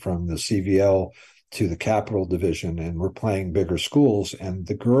programming from the CVL to the Capital Division, and we're playing bigger schools. And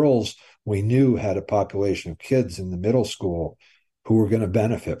the girls, we knew, had a population of kids in the middle school who were going to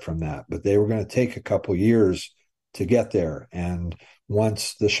benefit from that, but they were going to take a couple years to get there. And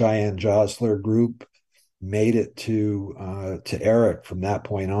once the Cheyenne Josler group made it to Eric, from that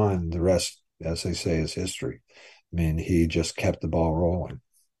point on, the rest, as they say, is history. I mean, he just kept the ball rolling.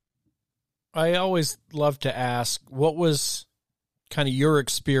 I always love to ask, what was kind of your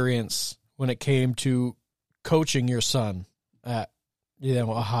experience when it came to coaching your son at,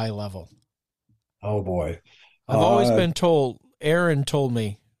 a high level? Oh boy. I've always been told, Aaron told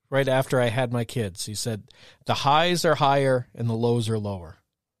me right after I had my kids, he said, the highs are higher and the lows are lower.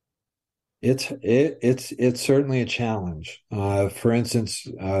 It's certainly a challenge. For instance,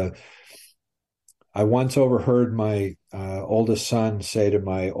 I once overheard my oldest son say to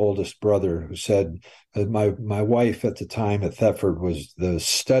my oldest brother, who said that my wife at the time at Thetford was the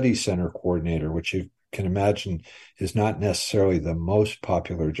study center coordinator, which you can imagine is not necessarily the most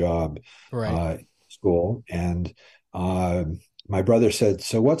popular job in school. And my brother said,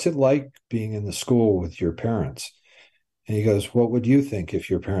 "So what's it like being in the school with your parents?" And he goes, "What would you think if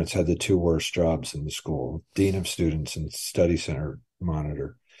your parents had the two worst jobs in the school, dean of students and study center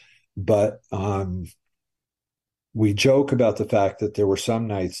monitor?" But we joke about the fact that there were some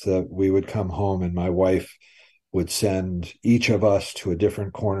nights that we would come home and my wife would send each of us to a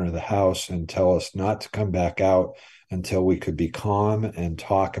different corner of the house and tell us not to come back out until we could be calm and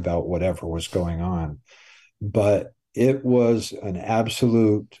talk about whatever was going on. But it was an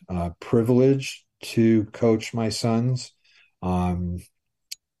absolute privilege to coach my sons. I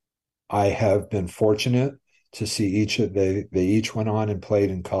have been fortunate to see they each went on and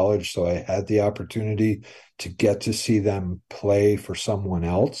played in college. So I had the opportunity to get to see them play for someone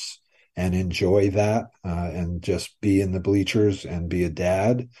else and enjoy that and just be in the bleachers and be a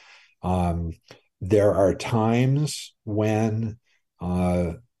dad. There are times when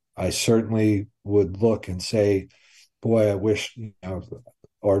I certainly would look and say, boy, I wish,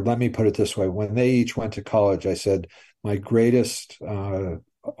 or let me put it this way. When they each went to college, I said, my greatest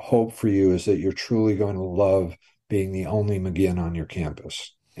hope for you is that you're truly going to love being the only McGinn on your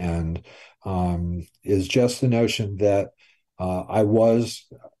campus. And is just the notion that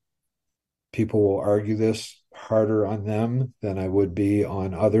people will argue this, harder on them than I would be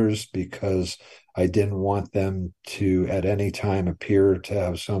on others, because I didn't want them to at any time appear to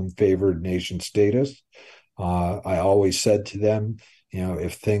have some favored nation status. I always said to them,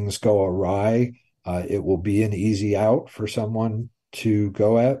 if things go awry, it will be an easy out for someone to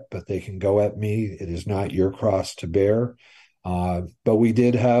go at, but they can go at me. It is not your cross to bear. But we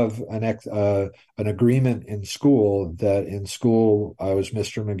did have an agreement in school that in school I was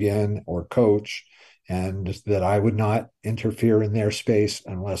Mr. McGinn or coach, and that I would not interfere in their space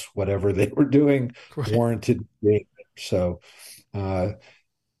unless whatever they were doing warranted being there. So,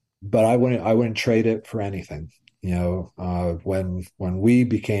 but I wouldn't trade it for anything. When we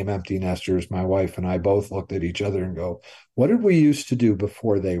became empty nesters, my wife and I both looked at each other and go, what did we used to do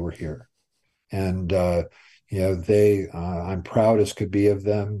before they were here? And, I'm proud as could be of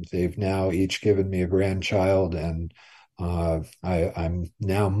them. They've now each given me a grandchild, and I'm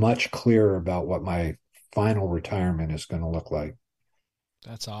now much clearer about what my final retirement is going to look like.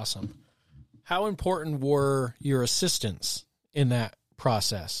 That's awesome. How important were your assistants in that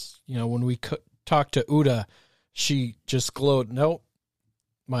process? When we talked to Uda, she just glowed, nope,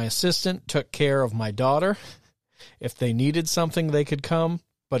 my assistant took care of my daughter. If they needed something, they could come,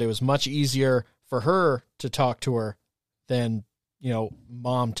 but it was much easier for her to talk to her than,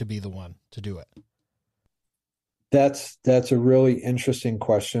 mom to be the one to do it. That's a really interesting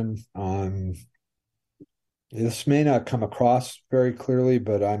question. This may not come across very clearly,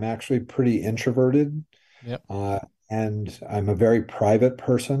 but I'm actually pretty introverted. Yep. And I'm a very private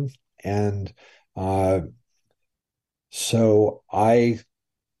person. And so I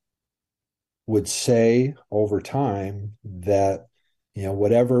would say over time that,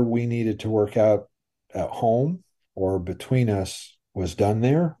 whatever we needed to work out at home or between us was done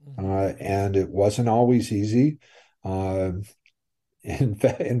there. And it wasn't always easy. In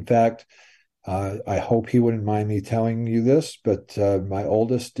fact, I hope he wouldn't mind me telling you this, but my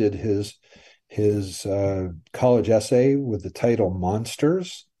oldest did his college essay with the title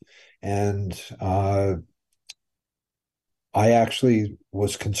Monsters. And I actually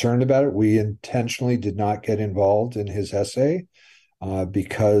was concerned about it. We intentionally did not get involved in his essay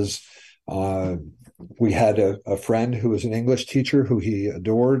because we had a friend who was an English teacher who he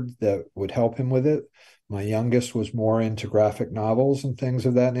adored that would help him with it. My youngest was more into graphic novels and things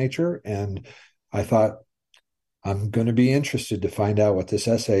of that nature. And I thought, I'm going to be interested to find out what this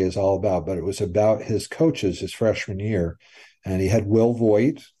essay is all about. But it was about his coaches his freshman year. And he had Will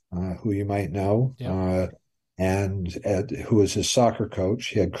Voigt, who you might know. Yeah. and who was his soccer coach.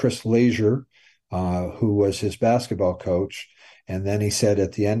 He had Chris Leisure, who was his basketball coach. And then he said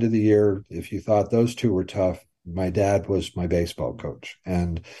at the end of the year, if you thought those two were tough, my dad was my baseball coach.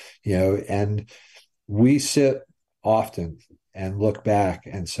 And, and we sit often and look back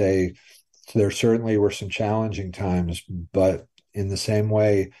and say, there certainly were some challenging times, but in the same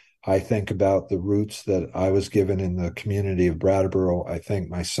way, I think about the roots that I was given in the community of Brattleboro. I think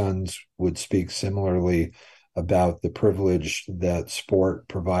my sons would speak similarly about the privilege that sport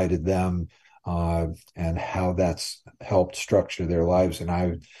provided them, and how that's helped structure their lives. And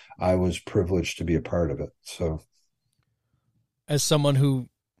I was privileged to be a part of it. So, as someone who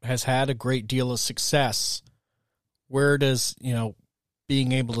has had a great deal of success, where does,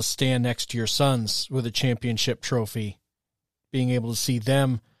 being able to stand next to your sons with a championship trophy, being able to see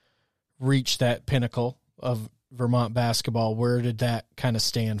them reach that pinnacle of Vermont basketball, where did that kind of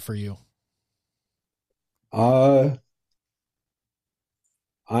stand for you?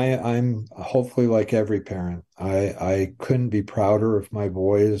 I'm hopefully like every parent. I couldn't be prouder of my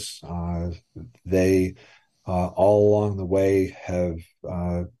boys. They all along the way have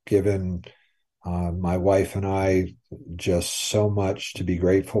given my wife and I just so much to be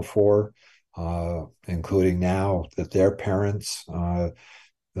grateful for, including now that they're parents,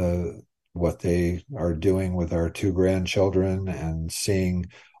 what they are doing with our two grandchildren and seeing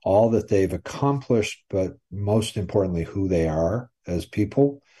all that they've accomplished, but most importantly, who they are as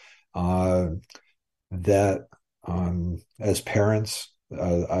people, that as parents,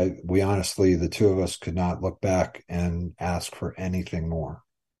 we honestly, the two of us could not look back and ask for anything more.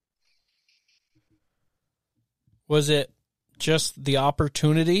 Was it just the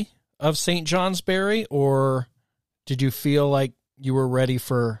opportunity of St. Johnsbury, or did you feel like you were ready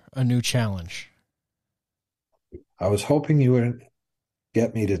for a new challenge? I was hoping you wouldn't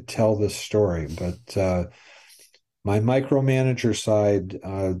get me to tell this story, but my micromanager side,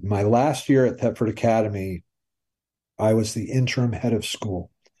 my last year at Thetford Academy, I was the interim head of school.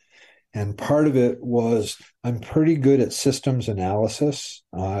 And part of it was I'm pretty good at systems analysis,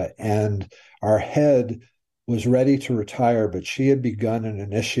 and our head was ready to retire, but she had begun an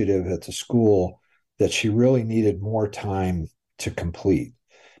initiative at the school that she really needed more time to complete.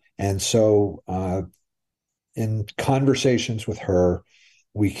 And so in conversations with her,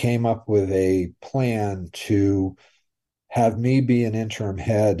 we came up with a plan to have me be an interim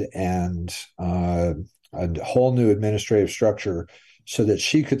head and a whole new administrative structure so that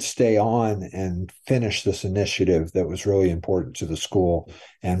she could stay on and finish this initiative that was really important to the school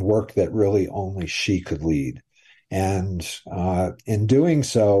and work that really only she could lead. And in doing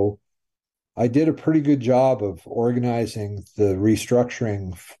so, I did a pretty good job of organizing the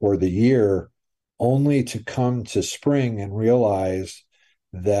restructuring for the year, only to come to spring and realize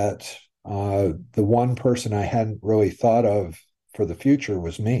that the one person I hadn't really thought of for the future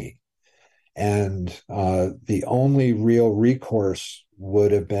was me. And the only real recourse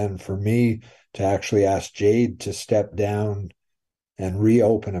would have been for me to actually ask Jade to step down and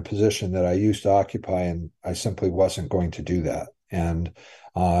reopen a position that I used to occupy, and I simply wasn't going to do that. And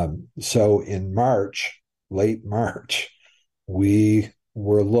so in March, late March, we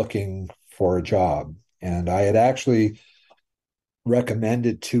were looking for a job. And I had actually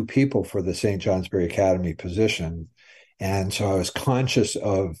recommended two people for the St. Johnsbury Academy position. And so I was conscious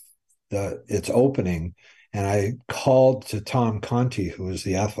of its opening. And I called to Tom Conti, who was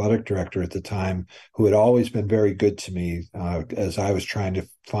the athletic director at the time, who had always been very good to me as I was trying to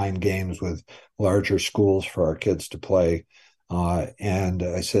find games with larger schools for our kids to play. And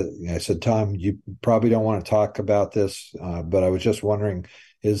I said, Tom, you probably don't want to talk about this, but I was just wondering,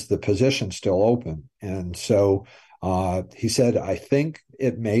 is the position still open? And so he said, I think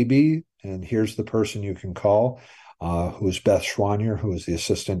it may be, and here's the person you can call, who is Beth Schwanier, who is the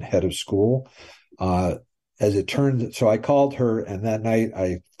assistant head of school. As it turned, so I called her, and that night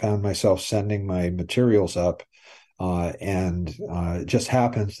I found myself sending my materials up, and it just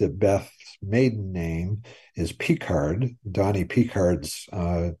happens that Beth's maiden name is Picard, Donnie Picard's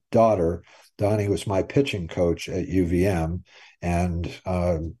daughter. Donnie was my pitching coach at UVM, and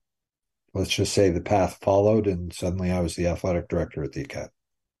let's just say the path followed, and suddenly I was the athletic director at the Academy.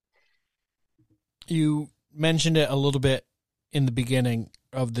 You mentioned it a little bit in the beginning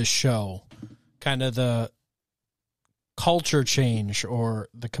of the show, kind of the culture change or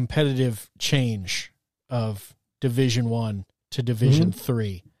the competitive change of Division I to Division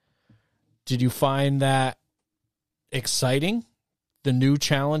III. Did you find that exciting, the new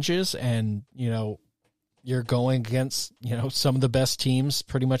challenges, and, you're going against, some of the best teams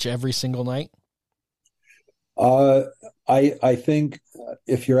pretty much every single night? Uh, I think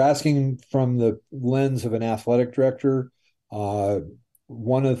if you're asking from the lens of an athletic director, uh,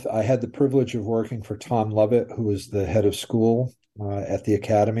 I had the privilege of working for Tom Lovett, who was the head of school at the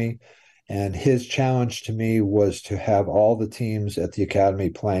academy, and his challenge to me was to have all the teams at the academy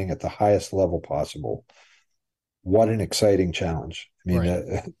playing at the highest level possible. What an exciting challenge! I mean,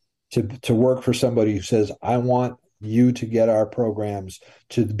 Right. to work for somebody who says, "I want you to get our programs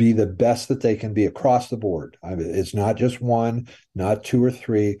to be the best that they can be across the board. It's not just one, not two or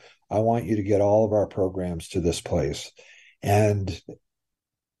three. I want you to get all of our programs to this place." And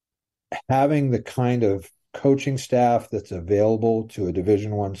having the kind of coaching staff that's available to a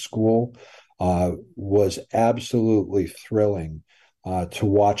Division I school was absolutely thrilling to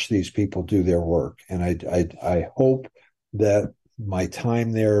watch these people do their work. And I hope that my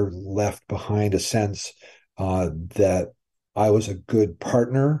time there left behind a sense that I was a good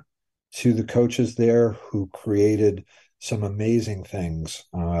partner to the coaches there who created some amazing things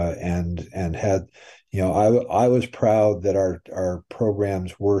and had, I was proud that our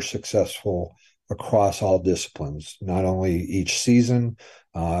programs were successful across all disciplines, not only each season,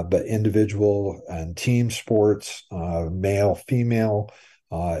 but individual and team sports, male, female,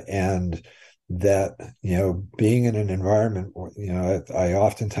 and that, being in an environment where, I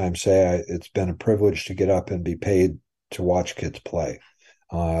oftentimes say it's been a privilege to get up and be paid to watch kids play,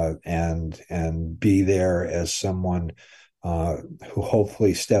 and be there as someone who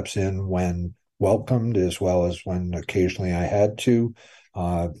hopefully steps in when welcomed, as well as when occasionally I had to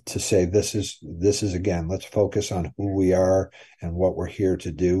say, this is again, let's focus on who we are and what we're here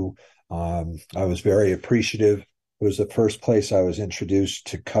to do. I was very appreciative. It was the first place I was introduced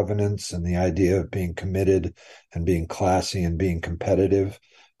to covenants and the idea of being committed and being classy and being competitive.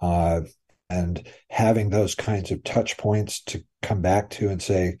 And having those kinds of touch points to come back to and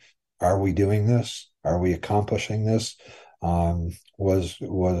say, are we doing this? Are we accomplishing this? Was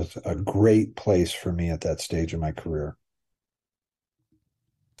a great place for me at that stage of my career.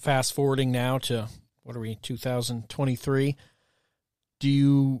 Fast forwarding now to, what are we, 2023? Do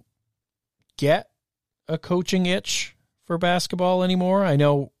you get a coaching itch for basketball anymore? I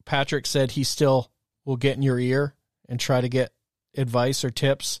know Patrick said he still will get in your ear and try to get advice or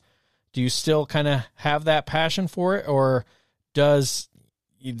tips. Do you still kind of have that passion for it, or does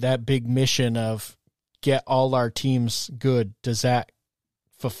that big mission of get all our teams good, does that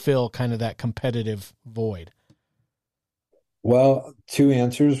fulfill kind of that competitive void? Well, two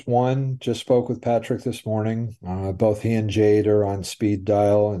answers. One, just spoke with Patrick this morning. Both he and Jade are on speed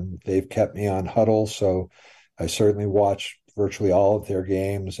dial, and they've kept me on huddle. So I certainly watch virtually all of their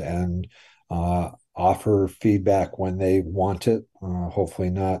games and offer feedback when they want it. Hopefully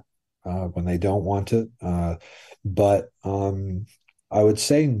not when they don't want it. But I would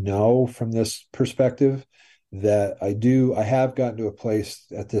say no from this perspective, that I have gotten to a place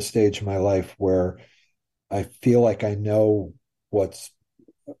at this stage of my life where I feel like I know what's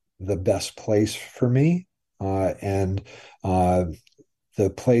the best place for me. And the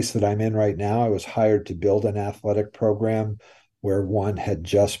place that I'm in right now, I was hired to build an athletic program where one had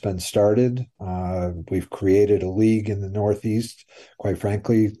just been started. We've created a league in the Northeast. Quite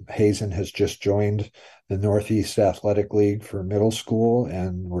frankly, Hazen has just joined the Northeast Athletic League for middle school,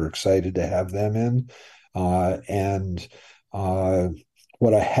 and we're excited to have them in. And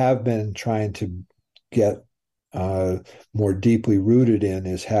what I have been trying to get more deeply rooted in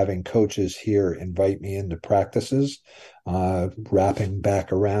is having coaches here invite me into practices, wrapping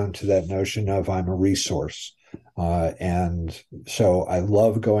back around to that notion of I'm a resource. And so I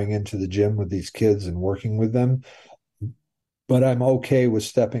love going into the gym with these kids and working with them, but I'm okay with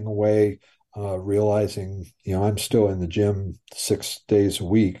stepping away, realizing, I'm still in the gym 6 days a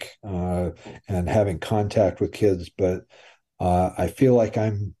week, and having contact with kids. But I feel like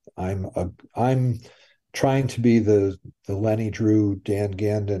I'm trying to be the Lenny Drew, Dan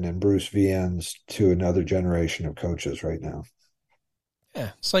Gandon, and Bruce Vians to another generation of coaches right now.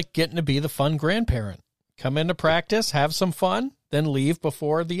 Yeah, it's like getting to be the fun grandparent. Come into practice, have some fun, then leave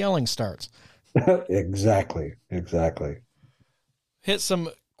before the yelling starts. Exactly. Hit some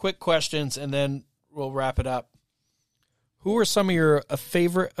quick questions, and then we'll wrap it up. Who are some of your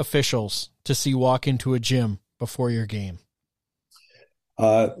favorite officials to see walk into a gym before your game?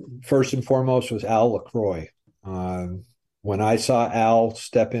 First and foremost was Al LaCroix. When I saw Al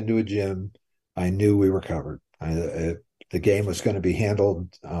step into a gym, I knew we were covered. The game was going to be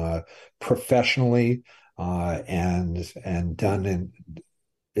handled professionally and done, and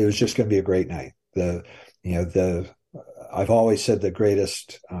it was just going to be a great night. I've always said the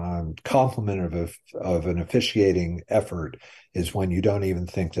greatest compliment of an officiating effort is when you don't even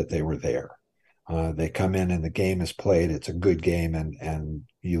think that they were there. They come in and the game is played. It's a good game, and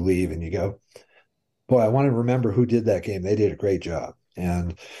you leave and you go, boy, I want to remember who did that game. They did a great job.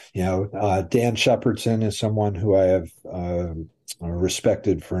 And, Dan Shepherdson is someone who I have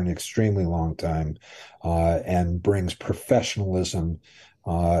respected for an extremely long time, and brings professionalism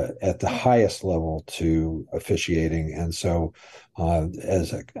at the highest level to officiating. And so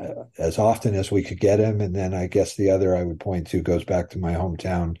as often as we could get him, and then I guess the other I would point to goes back to my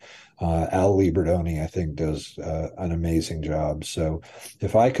hometown, Al Liberdoni, I think, does an amazing job. So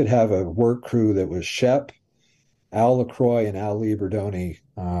if I could have a work crew that was Shep, Al LaCroix, and Al Liberdoni,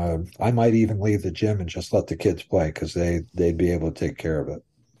 I might even leave the gym and just let the kids play because they'd be able to take care of it.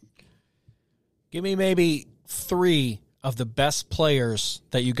 Give me maybe 3 of the best players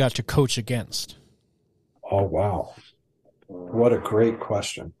that you got to coach against. Oh, wow. What a great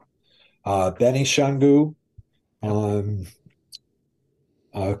question. Benny Shangu.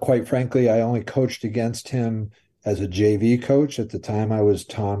 Quite frankly, I only coached against him as a JV coach. At the time, I was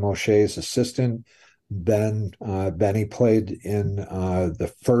Tom O'Shea's assistant. Benny played in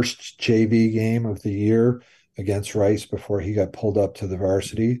the first JV game of the year against Rice before he got pulled up to the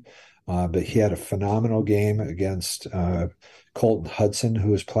varsity. But he had a phenomenal game against Colton Hudson,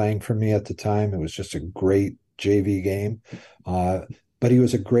 who was playing for me at the time. It was just a great JV game. But he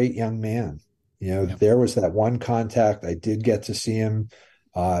was a great young man. There was that one contact. I did get to see him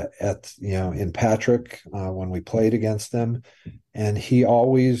in Patrick when we played against them. And he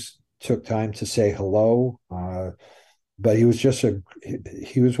always took time to say hello. But he was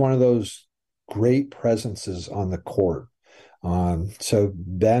one of those great presences on the court. So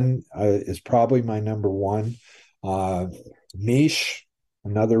Ben is probably my number one. Mish,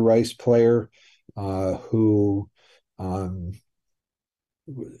 another Rice player, who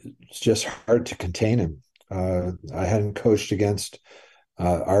it's just hard to contain him. I hadn't coached against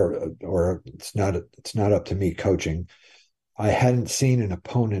it's not up to me coaching. I hadn't seen an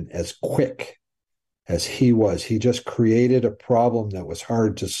opponent as quick as he was. He just created a problem that was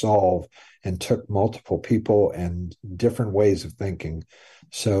hard to solve and took multiple people and different ways of thinking.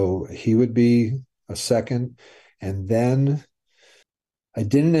 So he would be a second. And then I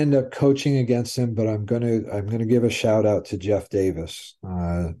didn't end up coaching against him, but I'm gonna give a shout out to Jeff Davis.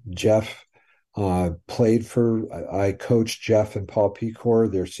 Jeff played for. I coached Jeff and Paul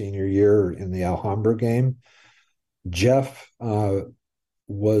Pecor their senior year in the Alhambra game. Jeff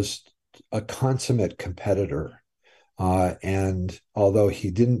was a consummate competitor, and although he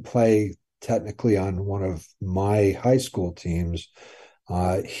didn't play technically on one of my high school teams,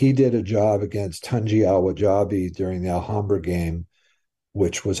 he did a job against Tunji Al-Wajabi during the Alhambra game,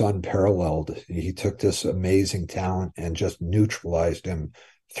 which was unparalleled. He took this amazing talent and just neutralized him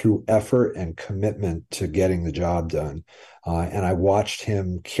through effort and commitment to getting the job done. And I watched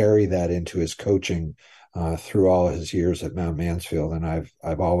him carry that into his coaching through all his years at Mount Mansfield, and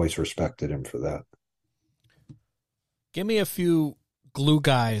I've always respected him for that. Give me a few glue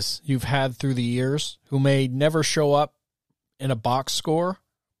guys you've had through the years who may never show up in a box score,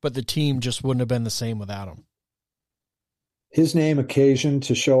 but the team just wouldn't have been the same without him. His name occasioned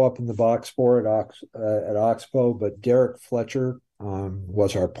to show up in the box score at Oxbow, but Derek Fletcher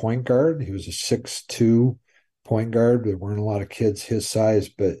was our point guard. He was a 6'2" point guard. There weren't a lot of kids his size,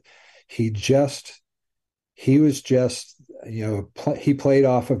 but he was just, he played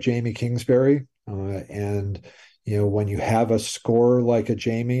off of Jamie Kingsbury. And, when you have a scorer like a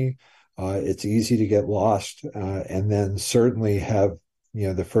Jamie, it's easy to get lost. And then certainly have,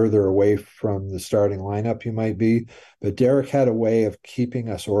 the further away from the starting lineup you might be. But Derek had a way of keeping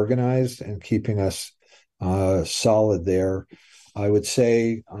us organized and keeping us solid there. I would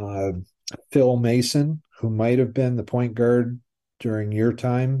say Phil Mason, who might have been the point guard during your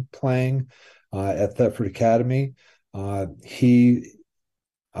time playing at Thetford Academy. I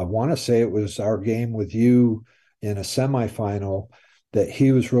want to say it was our game with you in a semifinal that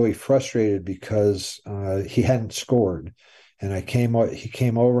he was really frustrated because he hadn't scored. And he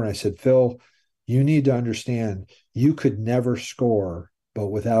came over and I said, Phil, you need to understand you could never score, but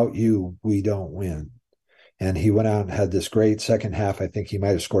without you, we don't win. And he went out and had this great second half. I think he might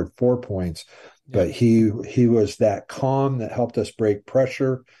have scored 4 points, but he was that calm that helped us break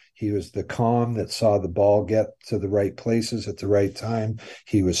pressure. He was the calm that saw the ball get to the right places at the right time.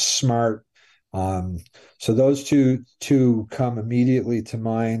 He was smart. So those two come immediately to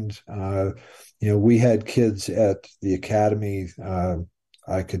mind. We had kids at the academy.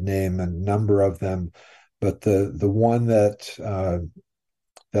 I could name a number of them, but the one that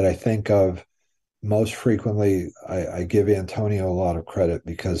I think of most frequently, I give Antonio a lot of credit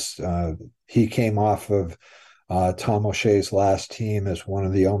because he came off of Tom O'Shea's last team as one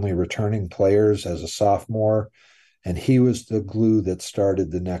of the only returning players as a sophomore. And he was the glue that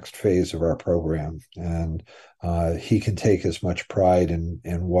started the next phase of our program. And he can take as much pride in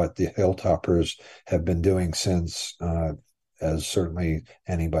what the Hilltoppers have been doing since as certainly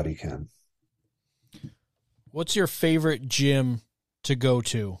anybody can. What's your favorite gym to go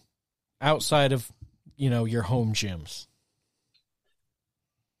to outside of, your home gyms?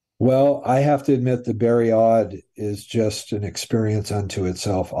 Well, I have to admit the Barry Odd is just an experience unto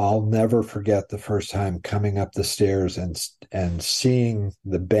itself. I'll never forget the first time coming up the stairs and seeing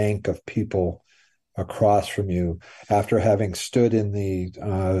the bank of people across from you after having stood in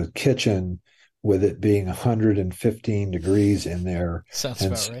the kitchen with it being 115 degrees in there. Sounds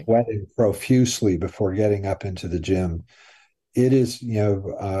and about right. Sweating profusely before getting up into the gym. It is,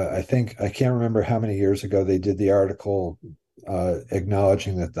 I think, I can't remember how many years ago they did the article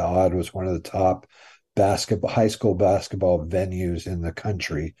acknowledging that the Odd was one of the top high school basketball venues in the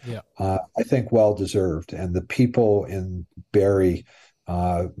country. Yeah. I think well-deserved. And the people in Barry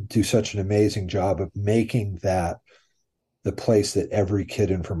do such an amazing job of making that the place that every kid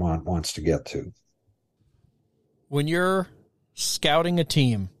in Vermont wants to get to. When you're scouting a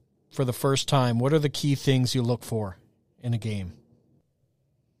team for the first time, what are the key things you look for in a game?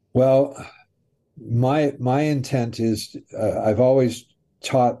 Well, my intent is I've always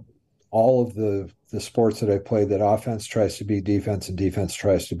taught all of the sports that I played that offense tries to beat defense and defense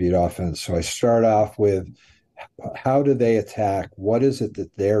tries to beat offense. So I start off with how do they attack? What is it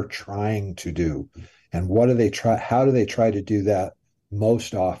that they're trying to do? And what do they try? How do they try to do that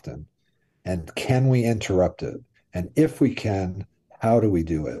most often? And can we interrupt it? And if we can, how do we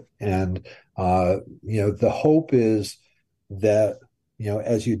do it? And the hope is that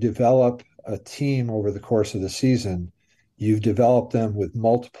as you develop a team over the course of the season, you've developed them with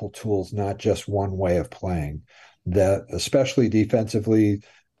multiple tools, not just one way of playing. That especially defensively,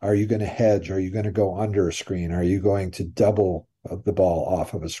 are you going to hedge? Are you going to go under a screen? Are you going to double the ball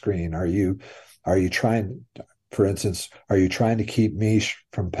off of a screen? Are you trying, for instance, are you trying to keep Mish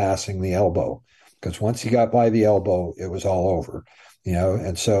from passing the elbow? Because once he got by the elbow, it was all over.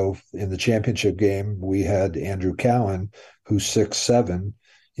 And so in the championship game, we had Andrew Cowan, who's 6'7",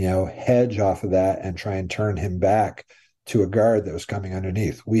 hedge off of that and try and turn him back to a guard that was coming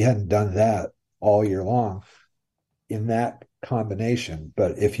underneath. We hadn't done that all year long in that combination.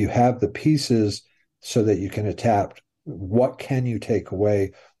 But if you have the pieces so that you can attack, what can you take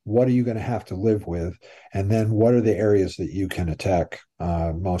away? What are you going to have to live with? And then what are the areas that you can attack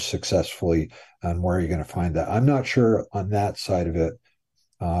most successfully, and where are you going to find that? I'm not sure on that side of it.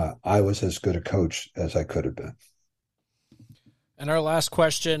 I was as good a coach as I could have been. And our last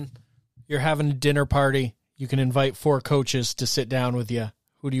question, you're having a dinner party. You can invite 4 coaches to sit down with you.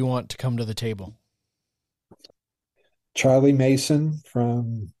 Who do you want to come to the table? Charlie Mason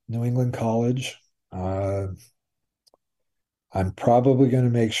from New England College. I'm probably going to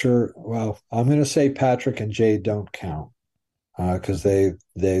make sure. Well, I'm going to say Patrick and Jay don't count because they're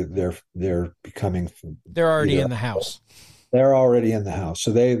becoming. They're already in the house. They're already in the house,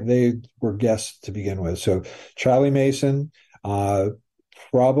 so they were guests to begin with. So Charlie Mason,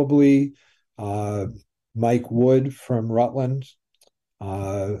 probably Mike Wood from Rutland,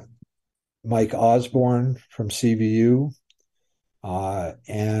 Mike Osborne from CVU,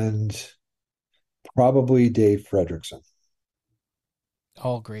 and probably Dave Fredrickson.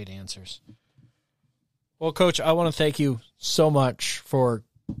 All great answers. Well, Coach, I want to thank you so much for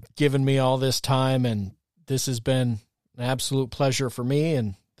giving me all this time, and this has been an absolute pleasure for me,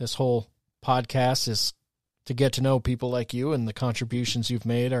 and this whole podcast is to get to know people like you, and the contributions you've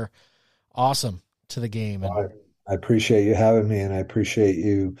made are awesome to the game. And I appreciate you having me, and I appreciate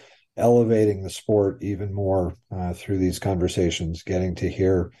you elevating the sport even more through these conversations. Getting to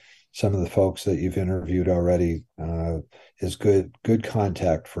hear some of the folks that you've interviewed already is good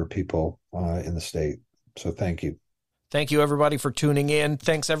contact for people in the state. So thank you. Thank you, everybody, for tuning in.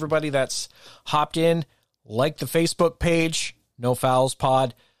 Thanks, everybody that's hopped in. Like the Facebook page, No Fouls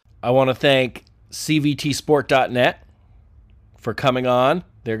Pod. I want to thank CVTsport.net for coming on.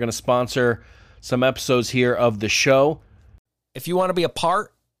 They're going to sponsor some episodes here of the show. If you want to be a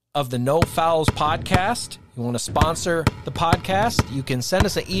part of the No Fouls podcast, you want to sponsor the podcast, you can send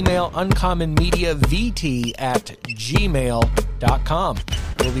us an email, uncommonmediavt@gmail.com.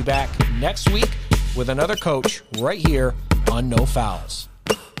 We'll be back next week with another coach right here on No Fouls.